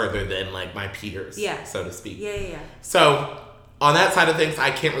progress further than like my peers, so to speak. So on that side of things, I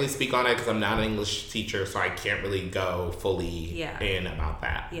can't really speak on it because I'm not an English teacher, so I can't really go fully in about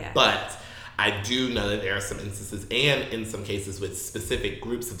that. But I do know that there are some instances, and in some cases with specific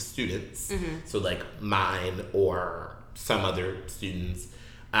groups of students, so like mine or some other students,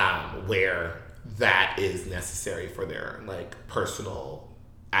 where that is necessary for their like personal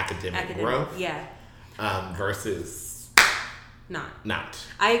academic growth. Versus not.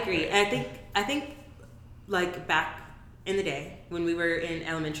 I agree. And I think like back in the day when we were in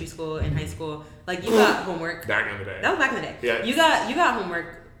elementary school and high school, like you got homework. Back in the day. That was back in the day. Yeah. You got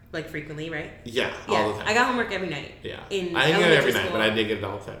homework like frequently, right? All the time. I got homework every night. I didn't get it every night, but I did get it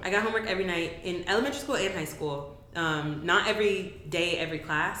all the time. I got homework every night in elementary school and high school. Not every day, every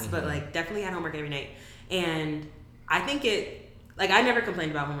class, but like definitely had homework every night. And I think I never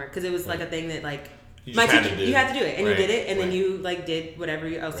complained about homework because it was like a thing that like you had to do it, and you did it, and then you like did whatever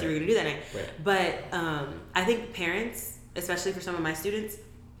else you were going to do that night. But I think parents, especially for some of my students,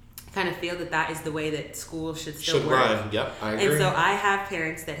 kind of feel that is the way that school should still work. Run. Yep, I agree. And so I have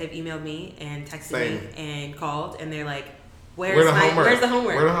parents that have emailed me and texted me and called, and they're like, Where's the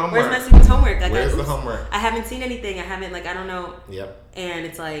homework? Where's my student's homework? Like, where's the homework? I haven't seen anything. I don't know. Yep. And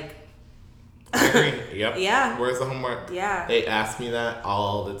it's like, I agree. Yep. Yeah. Where's the homework? Yeah. They ask me that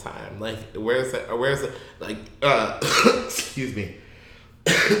all the time. Like, where's it? Like, excuse me.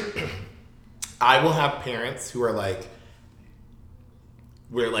 I will have parents who are like,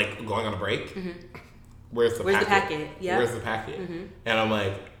 we're like going on a break. Where's the packet? Yeah. Where's the packet? And I'm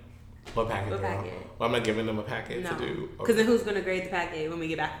like, what packet? Well, I'm not giving them a packet to do. Because then who's going to grade the packet when we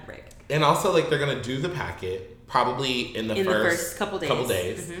get back from break? And also, like, they're going to do the packet probably in the first couple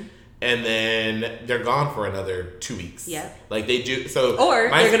days. And then they're gone for another 2 weeks. Yeah. Like, they do. So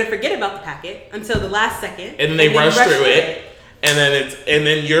or they're going to forget about the packet until the last second. And then they rush through it. And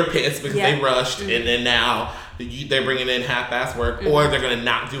then you're pissed because they rushed. And then now they're bringing in half-ass work, or they're going to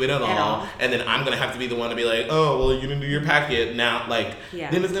not do it at all. And then I'm going to have to be the one to be like, oh, well, you didn't do your packet. Now, like,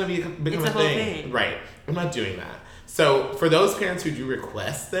 then it's going to become a thing. Right. I'm not doing that. So for those parents who do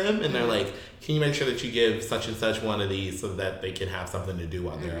request them, and they're like, can you make sure that you give such and such one of these so that they can have something to do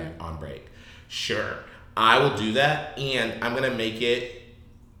while they're on break? Sure. I will do that, and I'm going to make it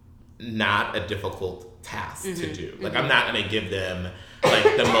not a difficult task to do. Like, I'm not going to give them,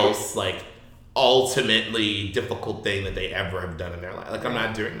 like, the most, like, ultimately difficult thing that they ever have done in their life. Like, I'm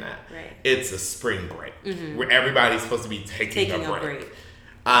not doing that. Right. It's a spring break where everybody's supposed to be taking a break.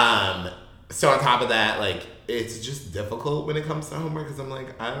 So on top of that, like, it's just difficult when it comes to homework because I'm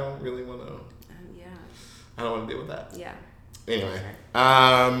like, I don't really want to. I don't want to deal with that. Yeah. Anyway,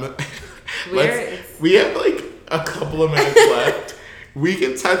 we have like a couple of minutes left. We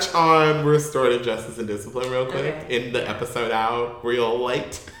can touch on restorative justice and discipline real quick in the episode out real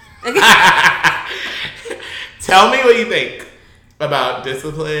light. Tell me what you think about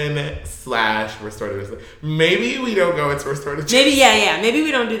discipline / restorative discipline. Maybe we don't go into restorative justice. Maybe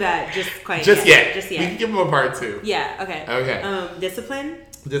we don't do that just yet. We can give them a part 2. Yeah, okay. Discipline?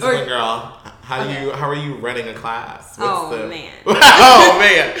 Girl. How are you running a class? Man. Oh,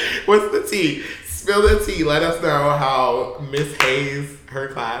 man. What's the tea? Spill the tea. Let us know how Miss Hayes, her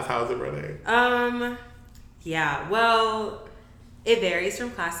class, how's it running? Yeah, well, It varies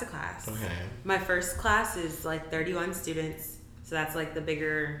from class to class. Okay. My first class is like 31 students, so that's like the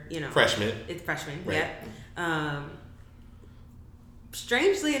bigger, Freshman. It's freshmen, right. yeah.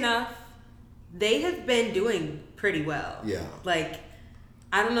 Strangely enough, they have been doing pretty well. Yeah. Like,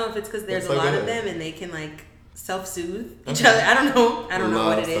 I don't know if it's because there's That's a lot good. of them and they can like self-soothe each other. I don't know. I don't know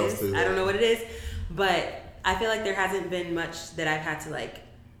what it is. I don't know what it is, but I feel like there hasn't been much that I've had to like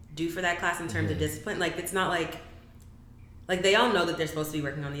do for that class in terms of discipline. Like, it's not like they all know that they're supposed to be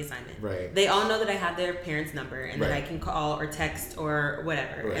working on the assignment. Right. They all know that I have their parents' number and that Right. I can call or text or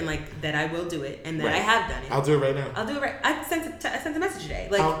whatever, Right. and like that I will do it and that Right. I have done it. I'll do it right now. I'll do it right. I sent a message today.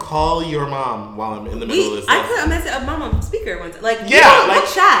 Like, I'll call your mom while I'm in the middle of this. I put a message of mom on speaker once. Like, yeah, like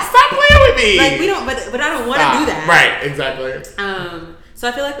shot. Stop playing with me. Like, we don't, but I don't want to do that. Right, exactly. So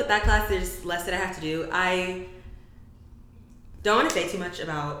I feel like with that class, there's less that I have to do. I don't want to say too much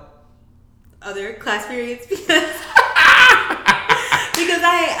about other class periods because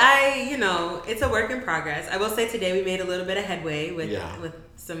I it's a work in progress. I will say today we made a little bit of headway with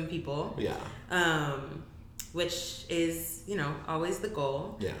some people. Yeah. Which is, always the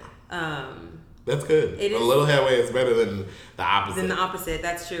goal. Yeah. That's good. A little headway is better than the opposite.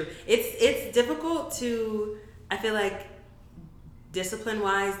 That's true. It's difficult to, I feel like,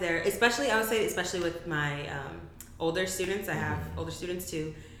 discipline-wise there, especially with my older students. I have older students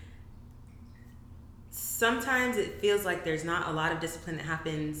too. Sometimes it feels like there's not a lot of discipline that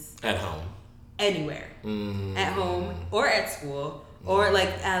happens at home, anywhere, at home or at school, or like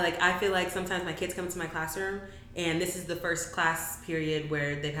I feel like sometimes my kids come into my classroom and this is the first class period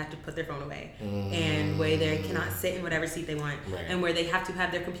where they have to put their phone away and where they cannot sit in whatever seat they want, and where they have to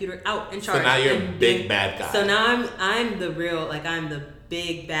have their computer out and charged. So now you're a big bad guy. So now I'm the real, like, I'm the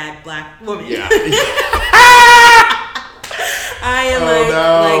big bad black woman. Yeah. I am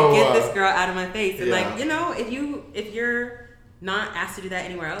like get this girl out of my face, and if you're not asked to do that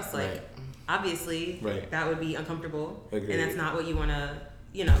anywhere else, like obviously that would be uncomfortable. Agreed. And that's not what you want to,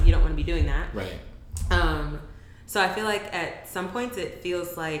 you don't want to be doing that. Right. So I feel like at some points it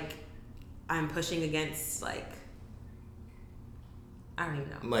feels like I'm pushing against, like, I don't even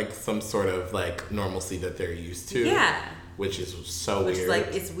know, like some sort of like normalcy that they're used to. Yeah. Which is so weird. Which is like,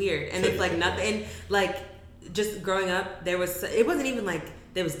 it's weird, and it's like nothing. And like, just growing up, it wasn't even like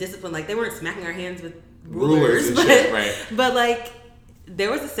there was discipline. Like, they weren't smacking our hands with rulers and but, shit, right? But like,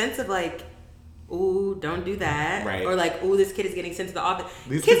 there was a sense of like, ooh, don't do that, right? Or like, ooh, this kid is getting sent to the office.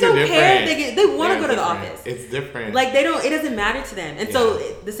 These kids don't care. They want to go to the office. It's different. Like, they don't. It doesn't matter to them. And so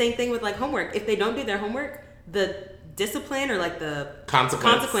the same thing with like homework. If they don't do their homework, the discipline or like the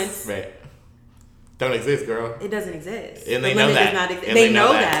consequence, right, don't exist, girl. It doesn't exist. And they know that. They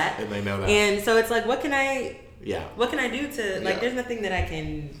know that. And they know that. And so it's like, what can I do to, like, there's nothing that I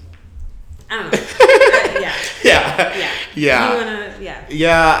can, I don't know.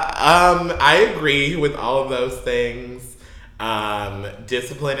 I agree with all of those things.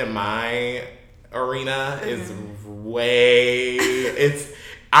 Discipline in my arena is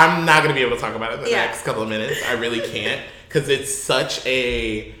I'm not going to be able to talk about it in the next couple of minutes. I really can't, because it's such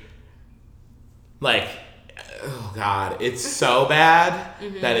a, like, oh God, it's so bad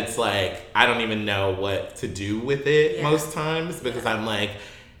that it's like, I don't even know what to do with it most times, because I'm like,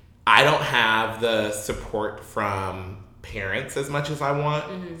 I don't have the support from parents as much as I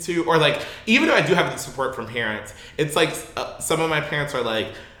want to, or like, even though I do have the support from parents, it's like some of my parents are like,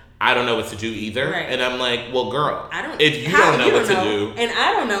 I don't know what to do either. Right. And I'm like, well, girl, if you don't know what to do. And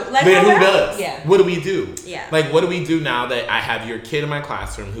I don't know. Like, then who does? Yeah. What do we do? Yeah. Like, what do we do now that I have your kid in my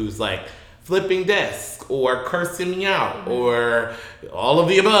classroom who's like flipping desks or cursing me out or all of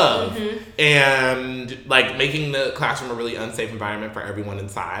the above and like making the classroom a really unsafe environment for everyone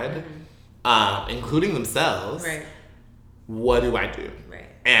inside, including themselves. Right. What do I do? Right.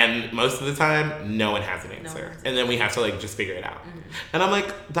 And most of the time, no one has an answer. And then we have to like just figure it out. And I'm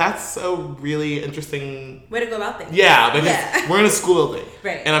like, that's a really interesting way to go about things. Yeah, because we're in a school building.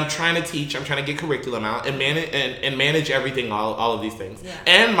 Right. And I'm trying to teach, I'm trying to get curriculum out and manage everything, all of these things. Yeah.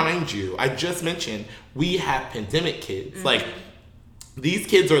 And mind you, I just mentioned we have pandemic kids. Like, these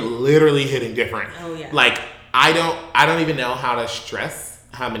kids are literally hitting different. Oh yeah. Like, I don't even know how to stress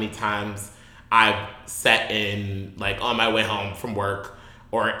how many times I've sat in, like, on my way home from work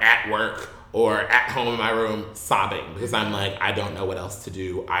or at work or at home in my room sobbing because I'm like, I don't know what else to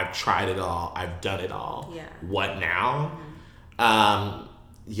do. I've tried it all. I've done it all. Yeah. What now? I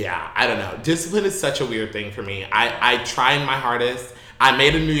don't know. Discipline is such a weird thing for me. I tried my hardest. I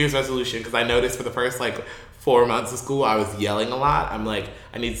made a New Year's resolution because I noticed for the first, like, 4 months of school, I was yelling a lot. I'm like,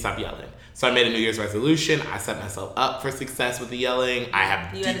 I need to stop yelling. So I made a New Year's resolution. I set myself up for success with the yelling. I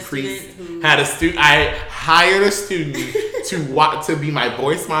have I hired a student to be my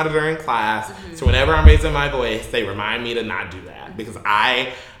voice monitor in class. Mm-hmm. So whenever I'm raising my voice, they remind me to not do that. Because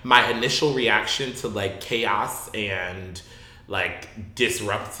my initial reaction to like chaos and like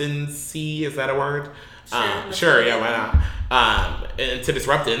disruptancy, is that a word? Sure, yeah, why not? And to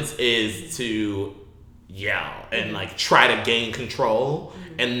disruptance is to yell and like try to gain control.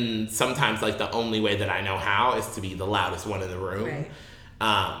 And sometimes like the only way that I know how is to be the loudest one in the room. Right.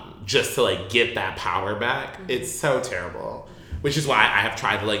 Just to like get that power back. Mm-hmm. It's so terrible. Which is why I have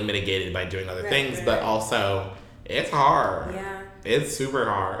tried to like mitigate it by doing other things, but also it's hard. Yeah. It's super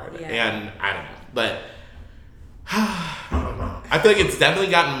hard. Yeah. And I don't know. But I don't know. I feel like it's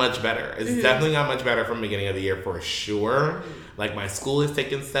definitely gotten much better. It's definitely gotten much better from the beginning of the year for sure. Like my school has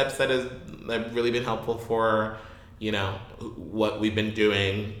taken steps that have really been helpful for, you know, what we've been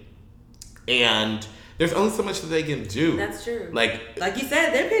doing. And there's only so much that they can do. That's true. Like you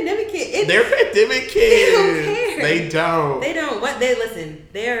said, they're pandemic kids. They're pandemic kids. They don't care. They don't. What they listen.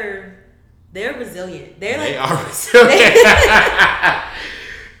 They're resilient. They are resilient.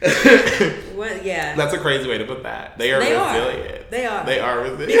 What? Yeah. That's a crazy way to put that. They are resilient. They are. They are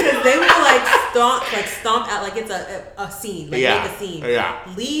resilient. Because they will stomp out like it's a scene. Like make a scene. Yeah.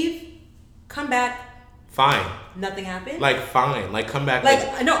 Leave. Come back. Fine. Nothing happened. Like fine. Like come back.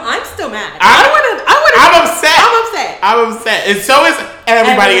 Like no, I'm still mad. I'm upset. And so is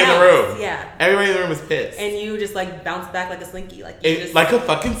everybody in the room. Yeah. Everybody in the room is pissed. And you just like bounce back like a slinky. Like a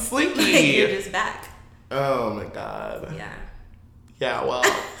fucking slinky. Like you're just back. Oh my god. Yeah. Yeah. Well.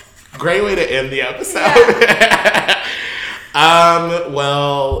 Great way to end the episode. Yeah.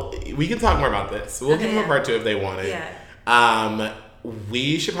 Well, we can talk more about this. We'll give them a part 2 if they want it. Yeah.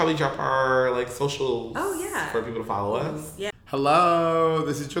 We should probably drop our like socials. For people to follow us. Yeah. Hello,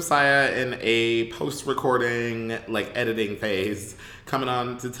 this is Josiah in a post-recording like editing phase, coming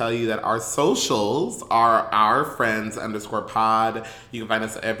on to tell you that our socials are ourfriends_pod. You can find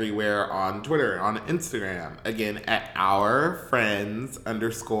us everywhere on Twitter, on Instagram. Again, at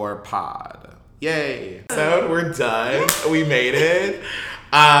ourfriends_pod. Yay. So we're done. We made it.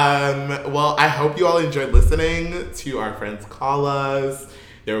 Well, I hope you all enjoyed listening to our friends call us.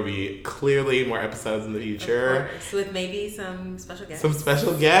 There will be clearly more episodes in the future. Of course, with maybe some special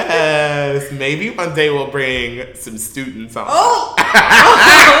guests. Maybe one day we'll bring some students on.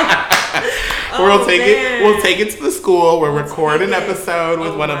 We'll take it to the school. We'll record an episode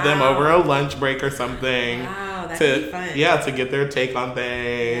with one of them over a lunch break or something. Wow, that'd be fun. Yeah, to get their take on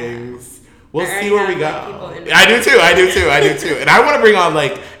things. Yeah. We'll see where we go. I do too. And I want to bring on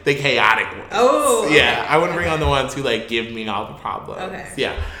like the chaotic ones. Oh. Yeah, I want to bring on the ones who like give me all the problems. Okay.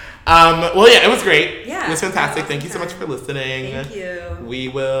 Yeah. Well, yeah, it was great. Yeah. It was fantastic. Thank you so much for listening. Thank you. We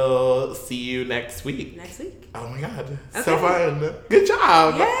will see you next week. Next week. Oh my God. Okay. So fun. Good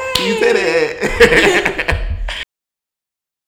job. Yay. You did it.